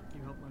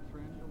 You helped my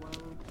friend a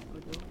while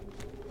ago?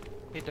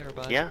 Hey there,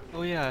 bud. yeah?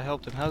 Oh yeah, I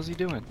helped him. How's he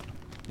doing?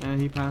 Yeah,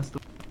 he passed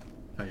away.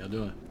 How y'all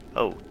doing?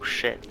 Oh,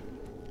 shit.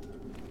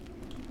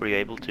 Were you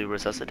able to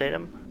resuscitate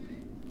him?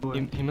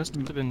 He must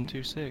have been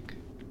too sick.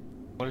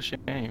 What a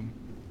shame.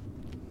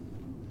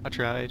 I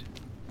tried.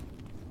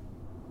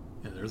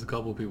 Yeah, there's a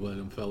couple of people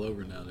that fell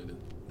over now.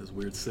 This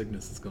weird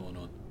sickness that's going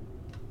on.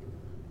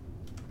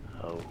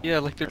 Oh. Yeah,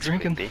 like they're that's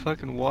drinking creepy.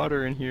 fucking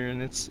water in here,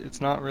 and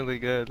it's not really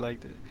good. Like,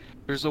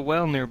 there's a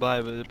well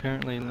nearby, but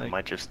apparently, I like,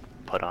 might just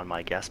put on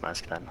my gas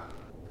mask then.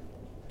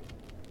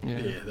 yeah.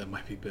 Yeah, that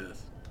might be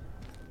best.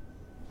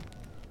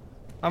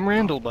 I'm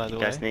Randall, by the You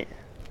way. guys need...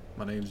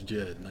 My name's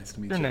Jed. Nice to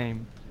meet Your you.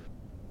 name?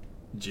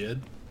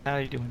 Jed? How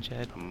you doing,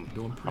 Chad?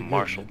 Doing pretty I'm good,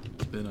 Marshall. man.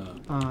 It's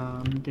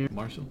been Gary.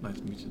 Marshall, nice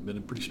to meet you. It's been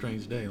a pretty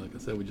strange day. Like I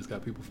said, we just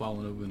got people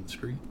falling over in the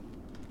street.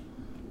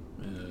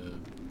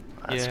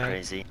 That's Yeah.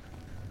 crazy.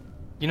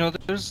 You know,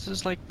 there's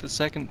just like the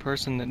second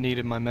person that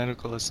needed my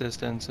medical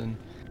assistance, and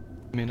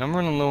I mean, I'm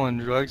running low on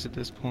drugs at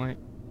this point,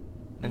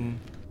 and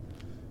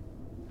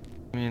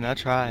I mean, I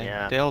tried.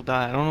 Yeah. They all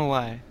die. I don't know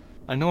why.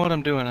 I know what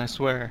I'm doing. I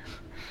swear.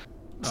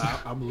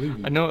 I believe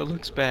you. I know it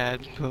looks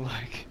bad, but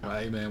like,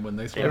 Hey man, when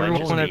they They start might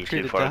Everyone just I've be too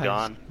treated far dies.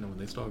 gone. when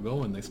they start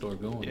going, they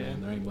start going, Yeah.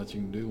 man. There ain't much you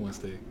can do once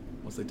they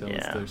tell us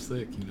Yeah. they're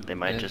sick, you know. They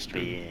might Yeah, just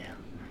true. be...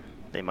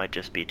 They might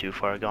just be too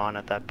far gone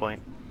at that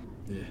point.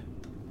 Yeah.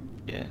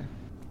 yeah.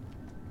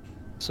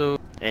 So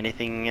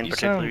Anything in you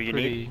particular sound you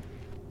pretty. need?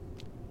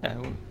 Yeah.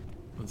 Well,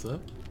 What's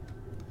up?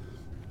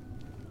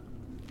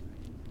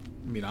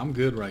 I mean, I'm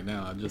good right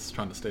now. I'm just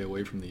trying to stay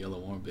away from the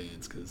yellow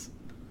armbands because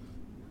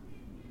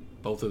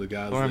both of the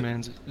guys.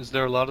 Doormans. Is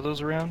there a lot of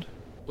those around?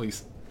 Well,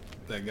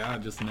 that guy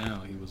just now,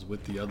 he was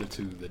with the other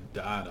two that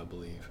died, I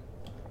believe.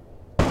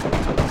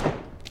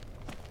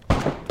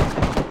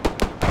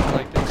 I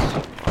like this.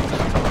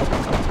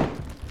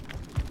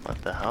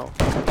 What the hell?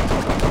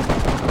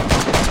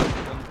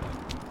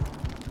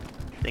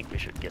 I think we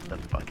should get the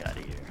fuck out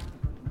of here.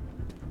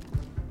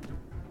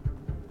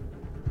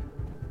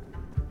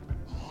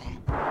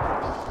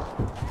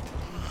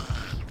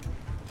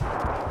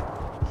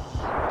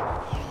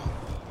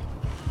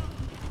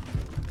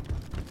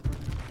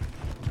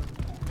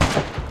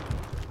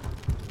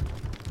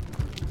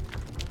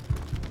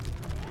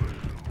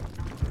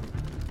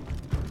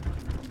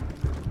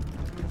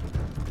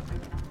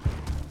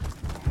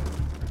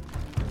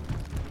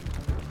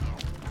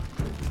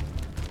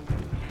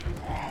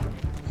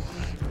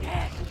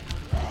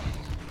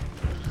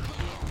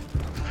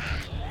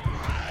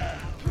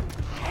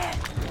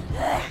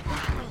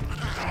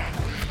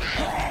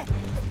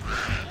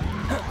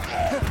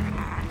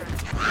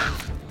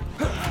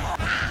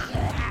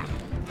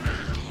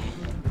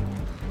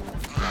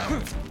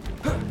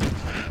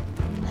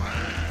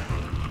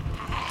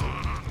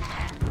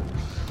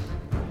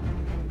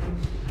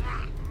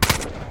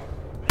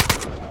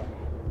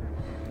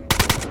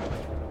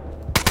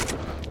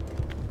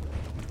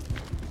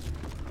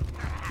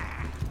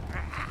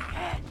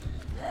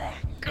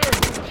 Good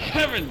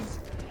heavens!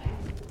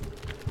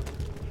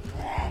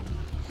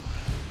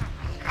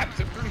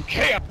 Absolute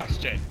chaos,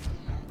 Jed.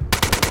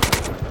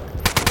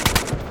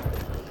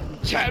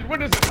 Chad,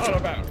 what is it all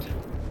about?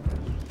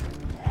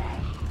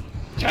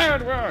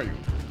 Chad, where are you?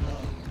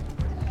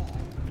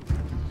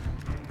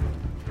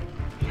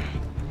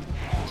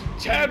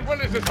 Chad, what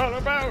is it all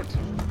about?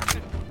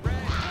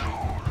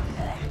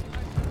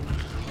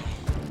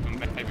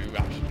 Maybe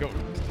I should go.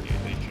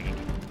 They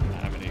shouldn't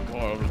have any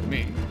quarrel with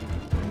me.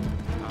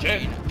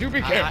 Jed, do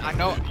be careful. I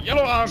know.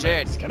 Yellow armbands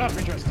Jed. cannot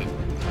be trusted.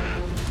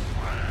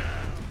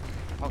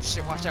 Oh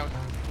shit, watch out.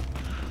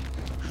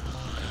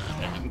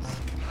 Heavens.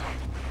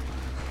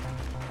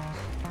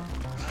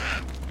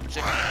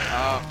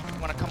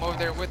 Chicken, wanna come over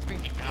there with me?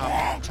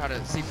 Try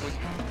to see if we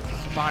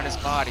can find his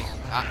body.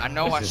 I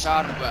know I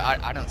shot him, but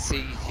I don't see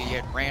if he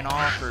had ran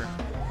off or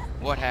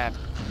what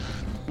happened.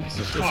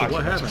 So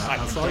what happened?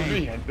 I saw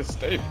you.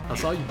 I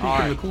saw you peek in the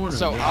Alright, corner.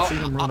 so and I seen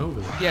him run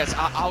over there. Yes,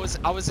 I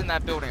was in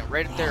that building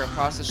right there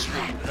across the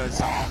street because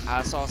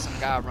I saw some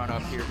guy run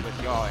up here with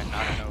y'all and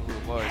I don't know who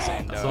it was.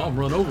 And I saw him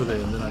run over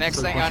there, and then I next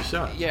took a thing bunch of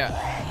shots.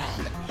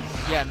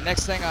 yeah,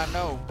 next thing I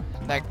know,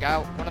 that guy,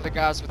 one of the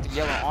guys with the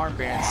yellow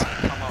armbands,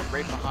 come up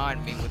right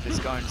behind me with his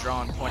gun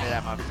drawn, pointed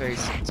at my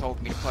face, and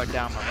told me to put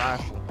down my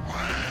rifle.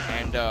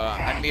 And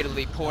I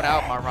immediately pulled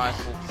out my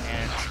rifle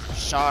and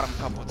shot him a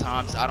couple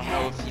times. I don't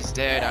know if he's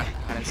dead.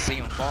 I didn't see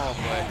him fall,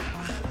 but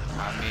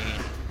I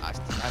mean,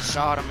 I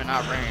shot him and I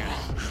ran.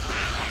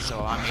 So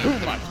I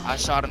mean, I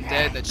shot him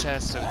dead in the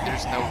chest, so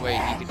there's no way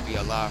he could be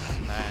alive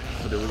from that.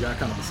 But then we got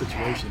kind of a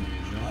situation here,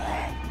 you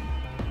know?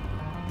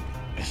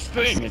 This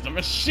thing is a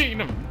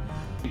machine of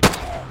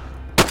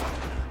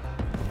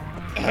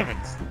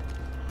heavens.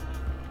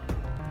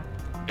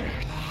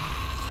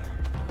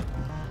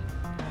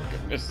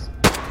 Goodness.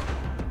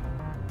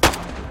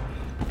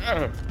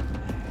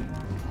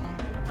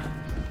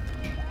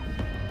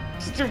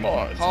 It's too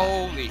much.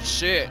 Holy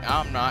shit,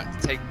 I'm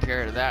not taking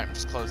care of that. I'm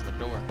just closing the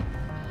door.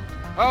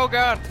 Oh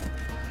god!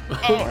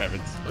 Oh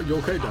heavens. Are you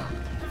okay, Doc?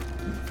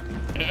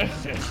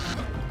 Yes, yes.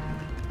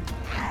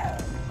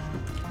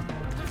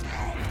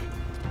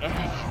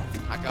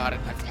 I got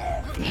it.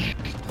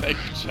 Thank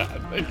you,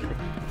 Chad. Thank you.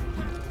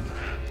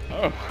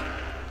 Oh.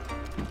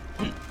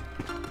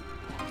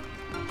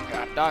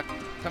 God, Doc,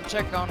 come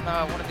check on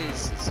one of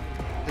this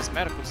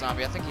medical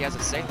zombie. I think he has a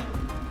saline.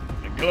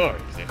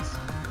 Glorious, yes.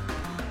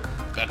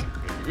 That's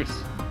good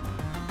news.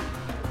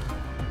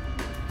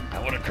 I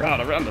want to crowd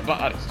around the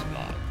bodies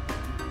tonight.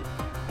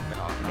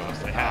 Of course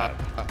they have.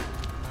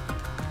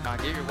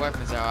 Get your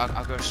weapons out.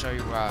 I'll go show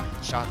you where I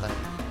shot that.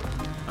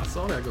 I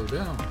saw that go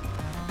down.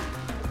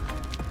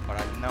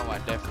 But I know I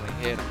definitely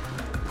hit him.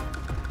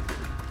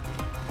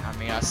 I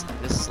mean,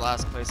 this is the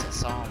last place I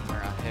saw him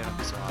where I hit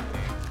him, so I mean.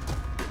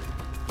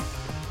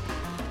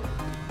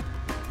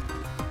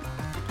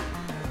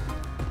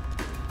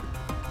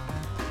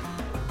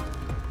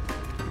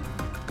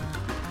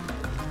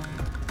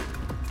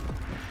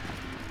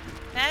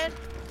 Ed?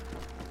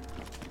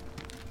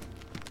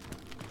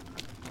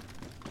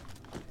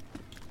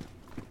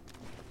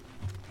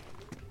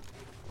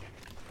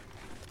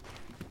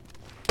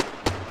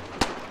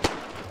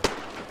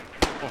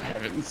 Oh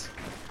heavens.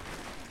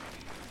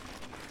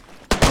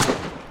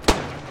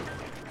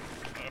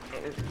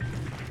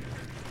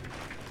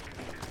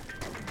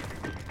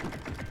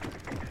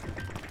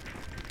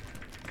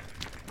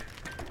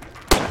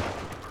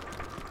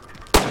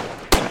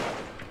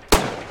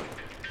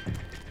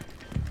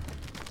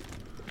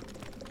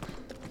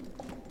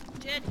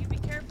 Jed, you be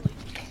careful.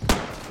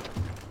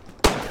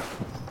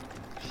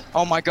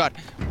 Oh my god.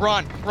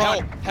 Run!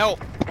 Run! Help!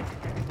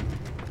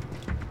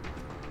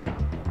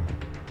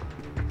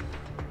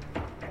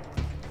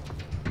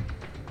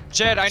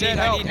 Jed, I need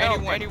help.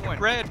 Anyone.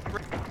 Red.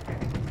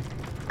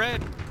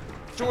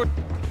 George.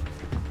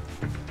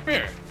 Come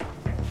here.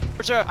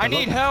 Georgia, I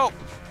need help.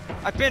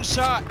 I've been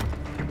shot.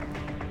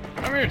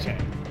 Come here,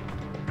 Chad.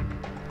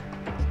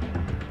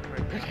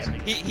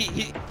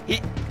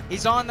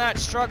 He's on that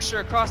structure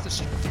across the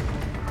street.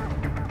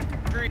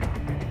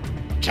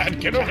 Chad,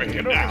 get over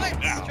here now.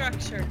 What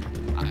structure?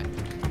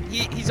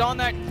 He's on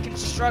that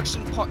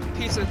construction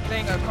piece of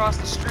thing across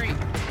the street.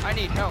 I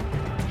need help.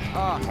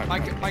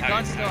 My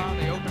gun's still out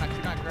in the open. I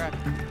could not grab it.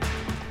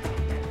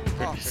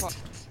 Oh, fuck.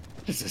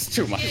 This is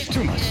too much.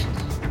 Too much.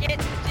 Get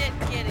it.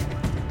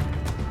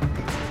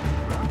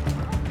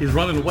 He's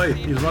running away.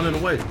 He's running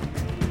away.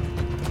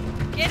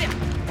 Get him.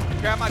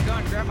 Grab my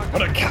gun.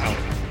 What a coward.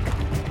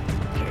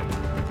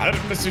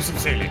 Let's do some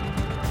sailing.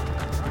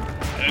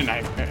 And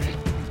yes,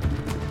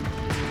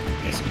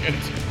 get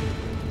it.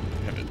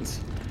 Heavens.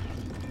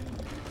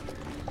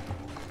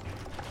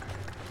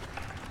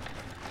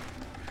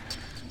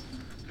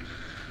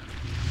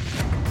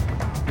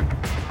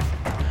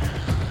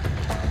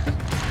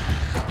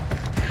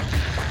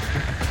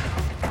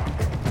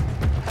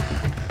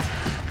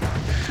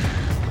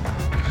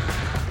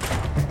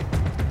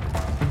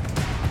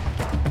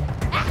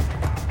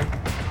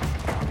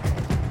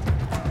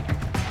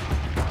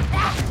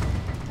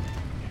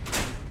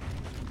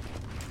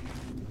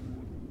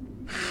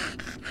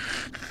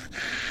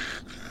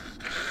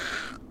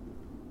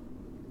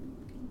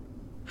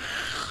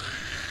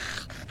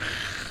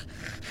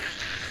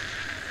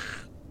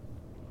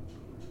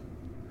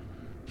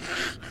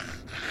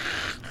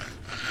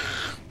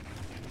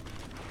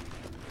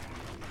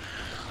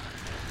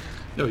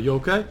 Yo, you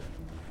okay?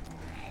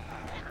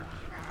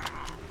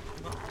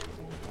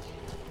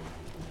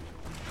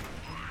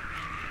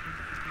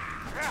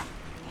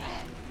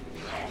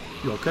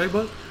 You okay,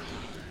 bud?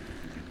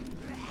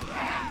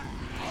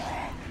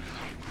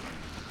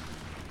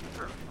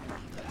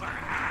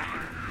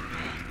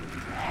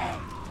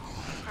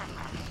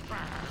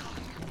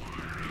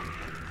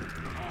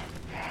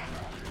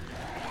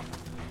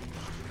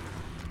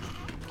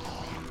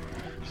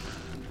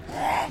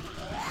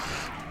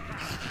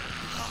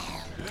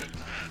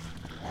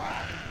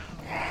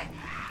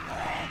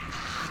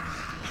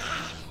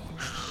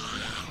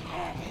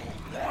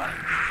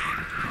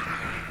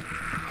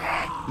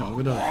 No,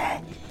 we're done.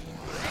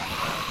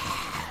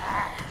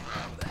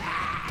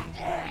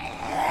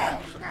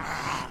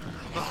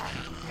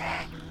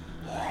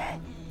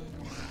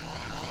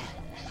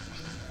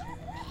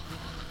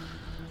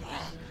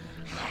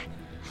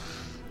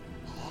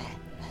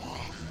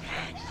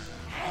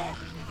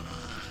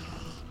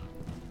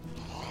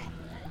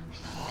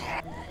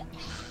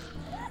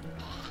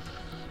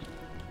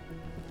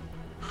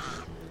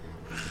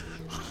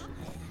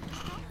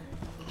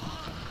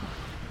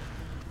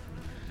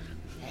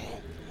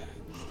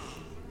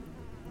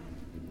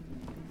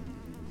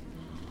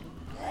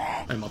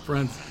 Hey, my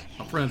friend's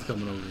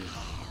coming over here.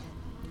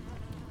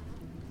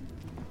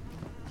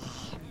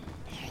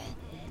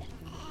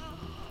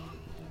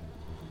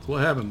 So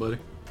what happened, buddy?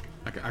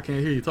 I can't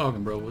hear you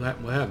talking, bro. What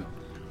happened?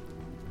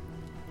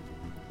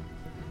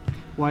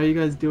 Why are you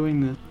guys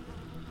doing this?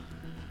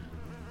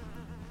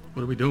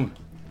 What are we doing?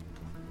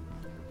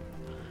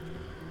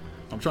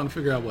 I'm trying to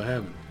figure out what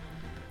happened.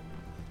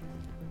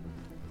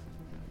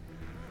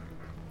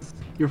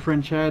 Your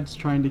friend Chad's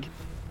trying to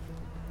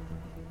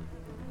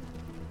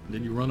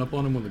Didn't you run up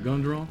on him with a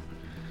gun drawn?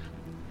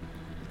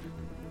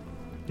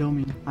 kill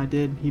me. I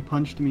did. He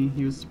punched me.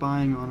 He was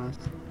spying on us.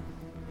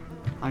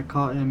 I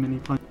caught him and he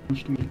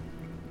punched me.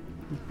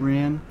 He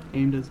ran,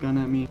 aimed his gun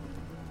at me.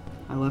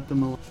 I left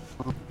him alone.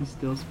 He's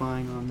still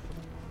spying on me.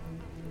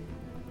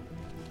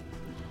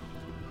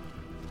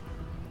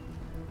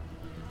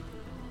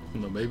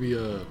 Maybe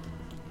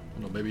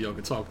y'all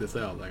could talk this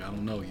out. Like, I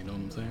don't know, you know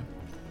what I'm saying?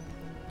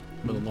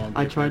 Been a long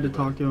day I for tried to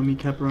everybody. talk to him. He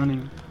kept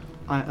running.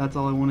 That's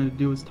all I wanted to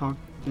do was talk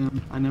to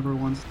him. I never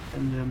once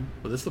threatened him.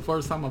 But this is the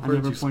first time I've I heard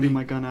never you pointed speak.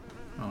 my gun at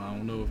I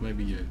don't know if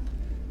maybe you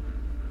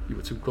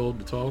were too cold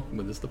to talk,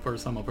 but this is the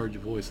first time I've heard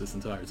your voice this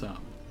entire time.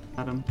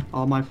 him.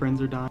 All my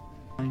friends are dying.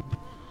 I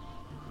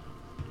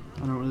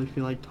don't really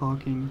feel like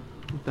talking,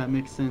 if that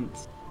makes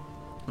sense.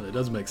 Well, it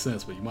does make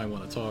sense, but you might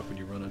want to talk when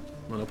you run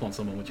up on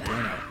someone when you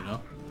run out, you know?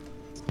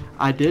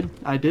 I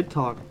did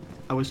talk.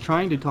 I was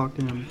trying to talk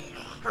to him.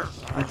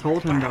 I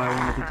told him that I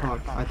wanted to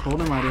talk. I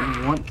told him I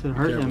didn't want to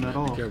hurt him at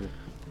all. Be careful.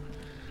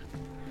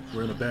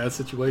 We're in a bad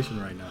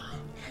situation right now.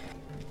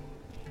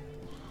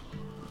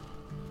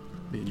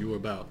 Me and you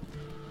are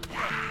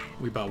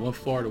we about one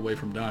fart away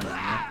from dying, you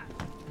know?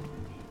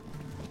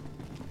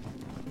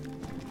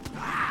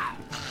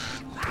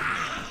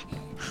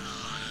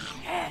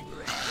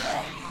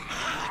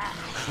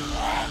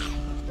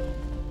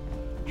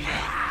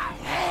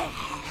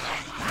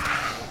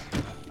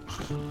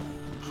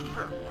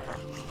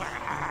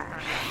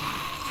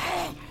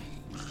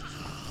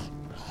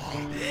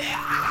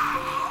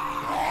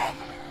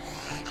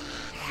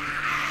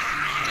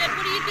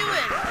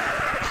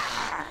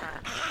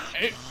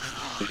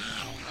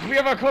 We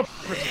have our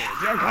culprit.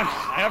 He's unconscious.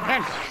 I have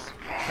handcuffs.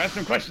 Perhaps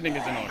some questioning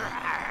is in order.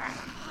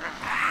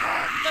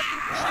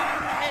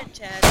 Head,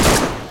 Chad.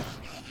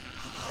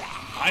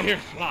 I hear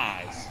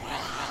flies.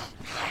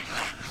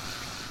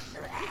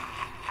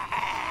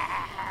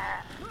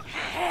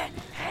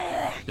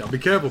 Y'all be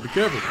careful, be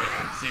careful.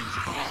 Seems.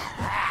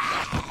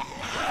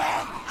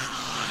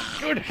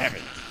 Good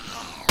heavens.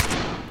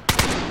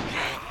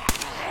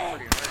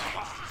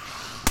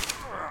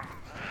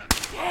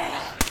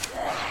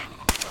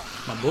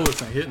 My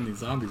bullets ain't hitting these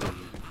zombies over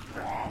here.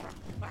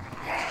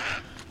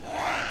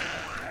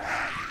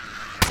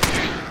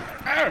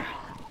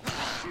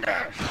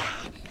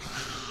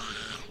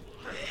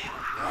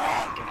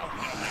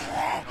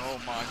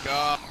 Oh my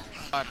god.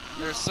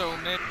 There's so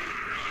many.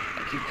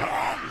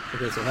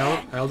 Okay, so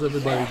how's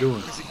everybody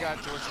doing?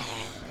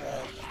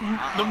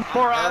 The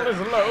morale is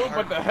low,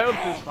 but the health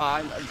is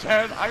fine.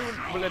 Chad, I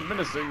will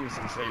administer you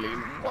some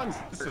saline once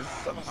this is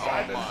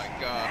subsided. Oh my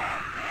god.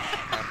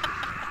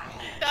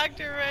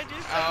 Dr. Red,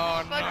 you're so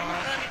fucking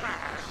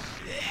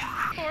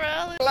funny.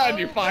 Morale is Glad low,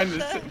 you find but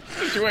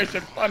this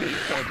situation funny,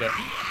 soldier.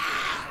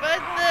 But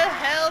the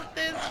health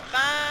is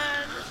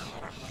fine.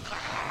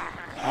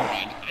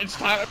 Alright, it's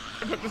time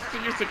to put this to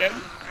use again.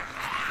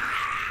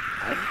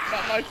 I do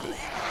not like this.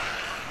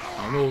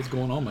 I don't know what's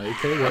going on. My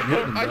AK wasn't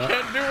hitting him, I bro.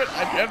 can't do it.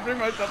 I can't bring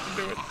myself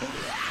to do it.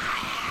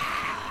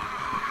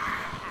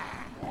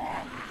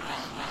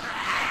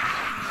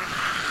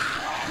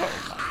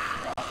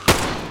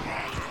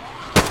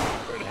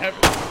 Good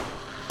heavens.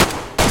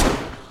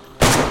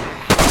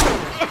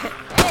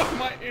 Oh,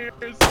 my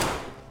ears.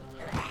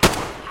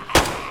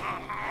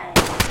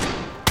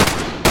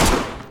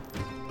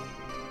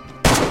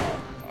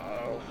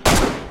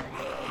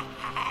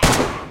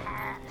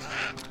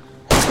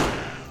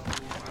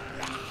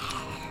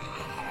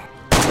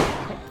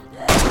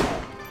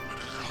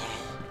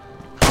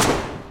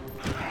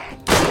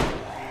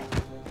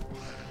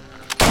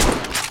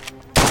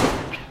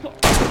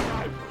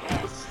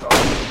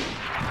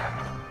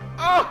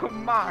 Oh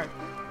my!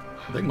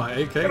 I think my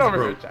AK is Get over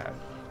here, broke. Chad.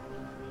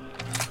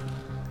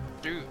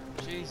 Dude,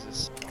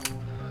 Jesus.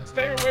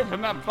 Stay away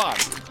from that body.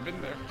 It's been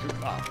there too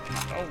long.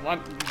 I don't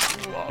want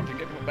you all to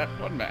get what that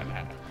one man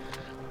had.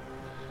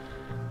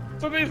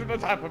 So these are the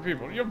type of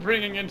people you're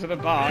bringing into the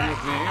barn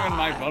with me in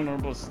my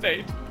vulnerable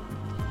state.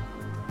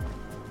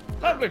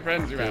 Lovely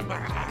friends you have.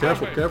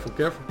 Careful, careful,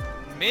 careful.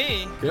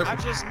 Me? Careful. I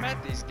just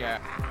met these guys.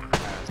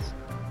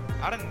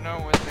 I didn't know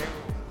what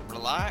they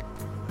were like.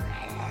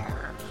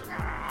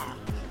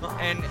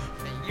 And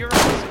you're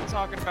also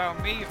talking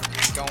about me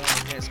going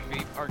against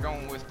people or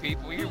going with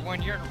people. You're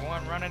the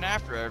one running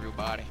after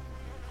everybody.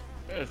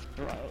 Yes,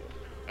 bro.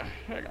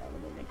 Hang on a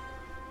moment.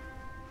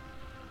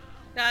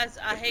 Guys,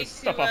 I hate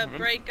Step to off of him.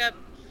 break up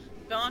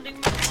bonding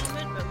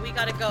moment, but we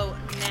gotta go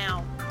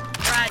now.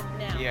 Right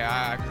now. Yeah,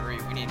 I agree.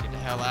 We need to get the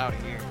hell out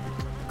of here.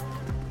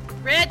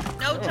 Red,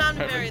 no Oh, time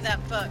to bury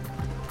heavens. that fuck.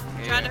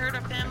 Try to hurt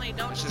our family.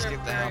 Don't Let's just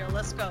deserve get down. burial.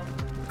 Let's go.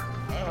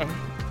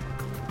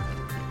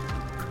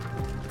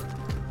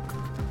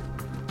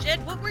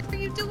 Jed, what were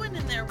you doing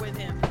in there with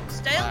him?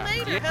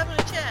 Stalemate or having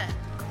a chat?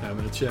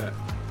 Having a chat.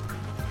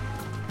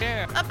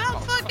 Yeah.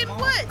 About fucking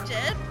what,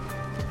 Jed?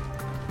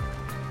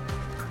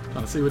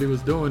 Trying to see what he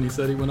was doing. He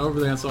said he went over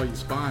there and saw you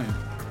spying.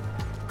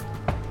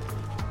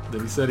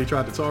 Then he said he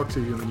tried to talk to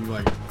you, and then you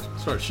like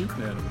start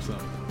shooting at him or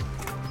something.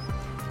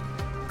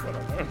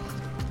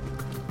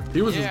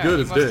 He was as good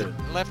as dead.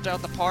 Left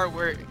out the part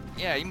where,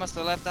 yeah, he must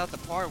have left out the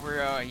part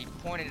where he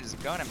pointed his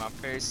gun at my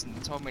face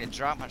and told me to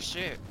drop my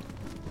shit.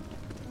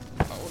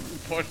 Oh,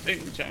 poor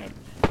thing, Chad.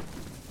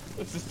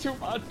 This is too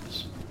much.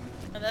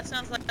 Oh, that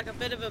sounds like a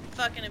bit of a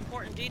fucking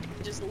important detail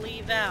to just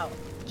leave out.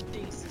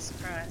 Jesus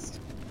Christ.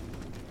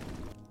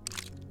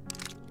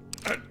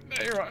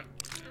 There you are.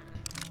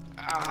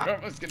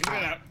 Let's get it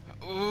out.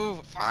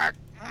 Ooh, fuck.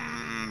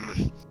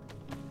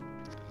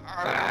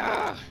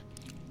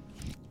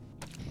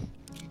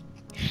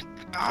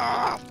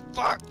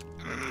 Fuck.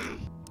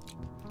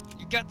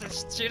 You got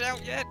this shit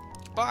out yet?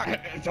 Fuck.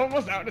 It's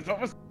almost out. It's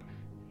almost.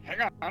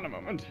 Hang on a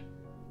moment.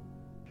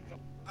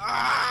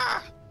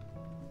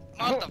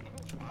 Mother.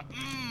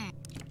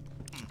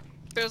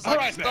 Feels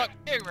like it's stuck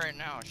big right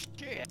now.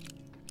 Shit.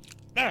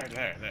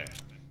 There.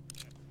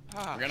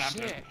 Oh, We're gonna have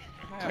shit.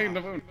 to clean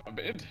the wound a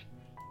bit.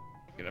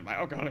 Get my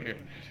alcohol here.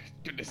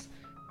 Goodness.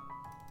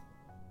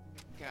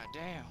 God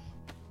damn.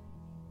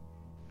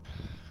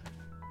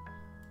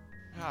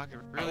 Oh, I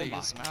could really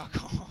use some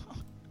alcohol.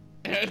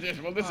 Yes,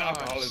 well, this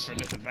alcohol is for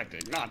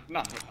disinfecting, not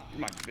my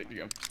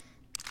video.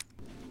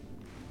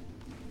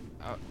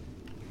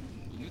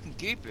 You can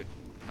keep it.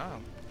 No,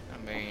 I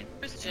mean,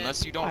 Where's unless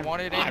Jed? you don't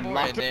want it I'm anymore,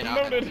 locked and then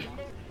and loaded.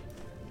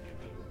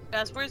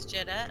 Guys, where's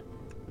Jed at?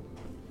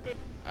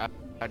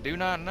 I do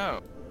not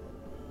know.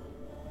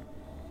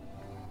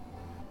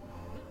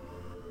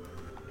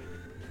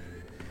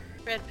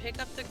 Fred, pick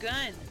up the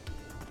gun.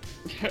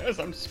 Yes,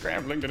 I'm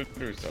scrambling to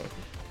do so.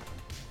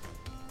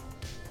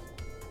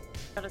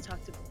 Gotta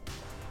talk to.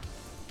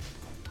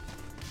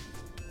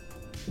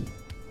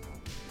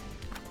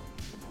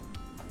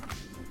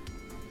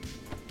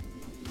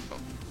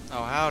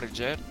 Oh, howdy,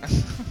 Jed.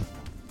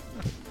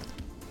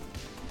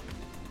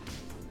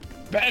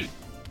 Ben!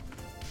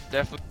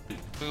 Definitely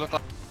look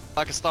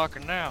like a stalker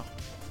now.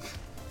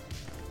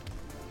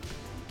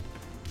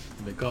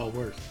 They call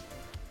worse.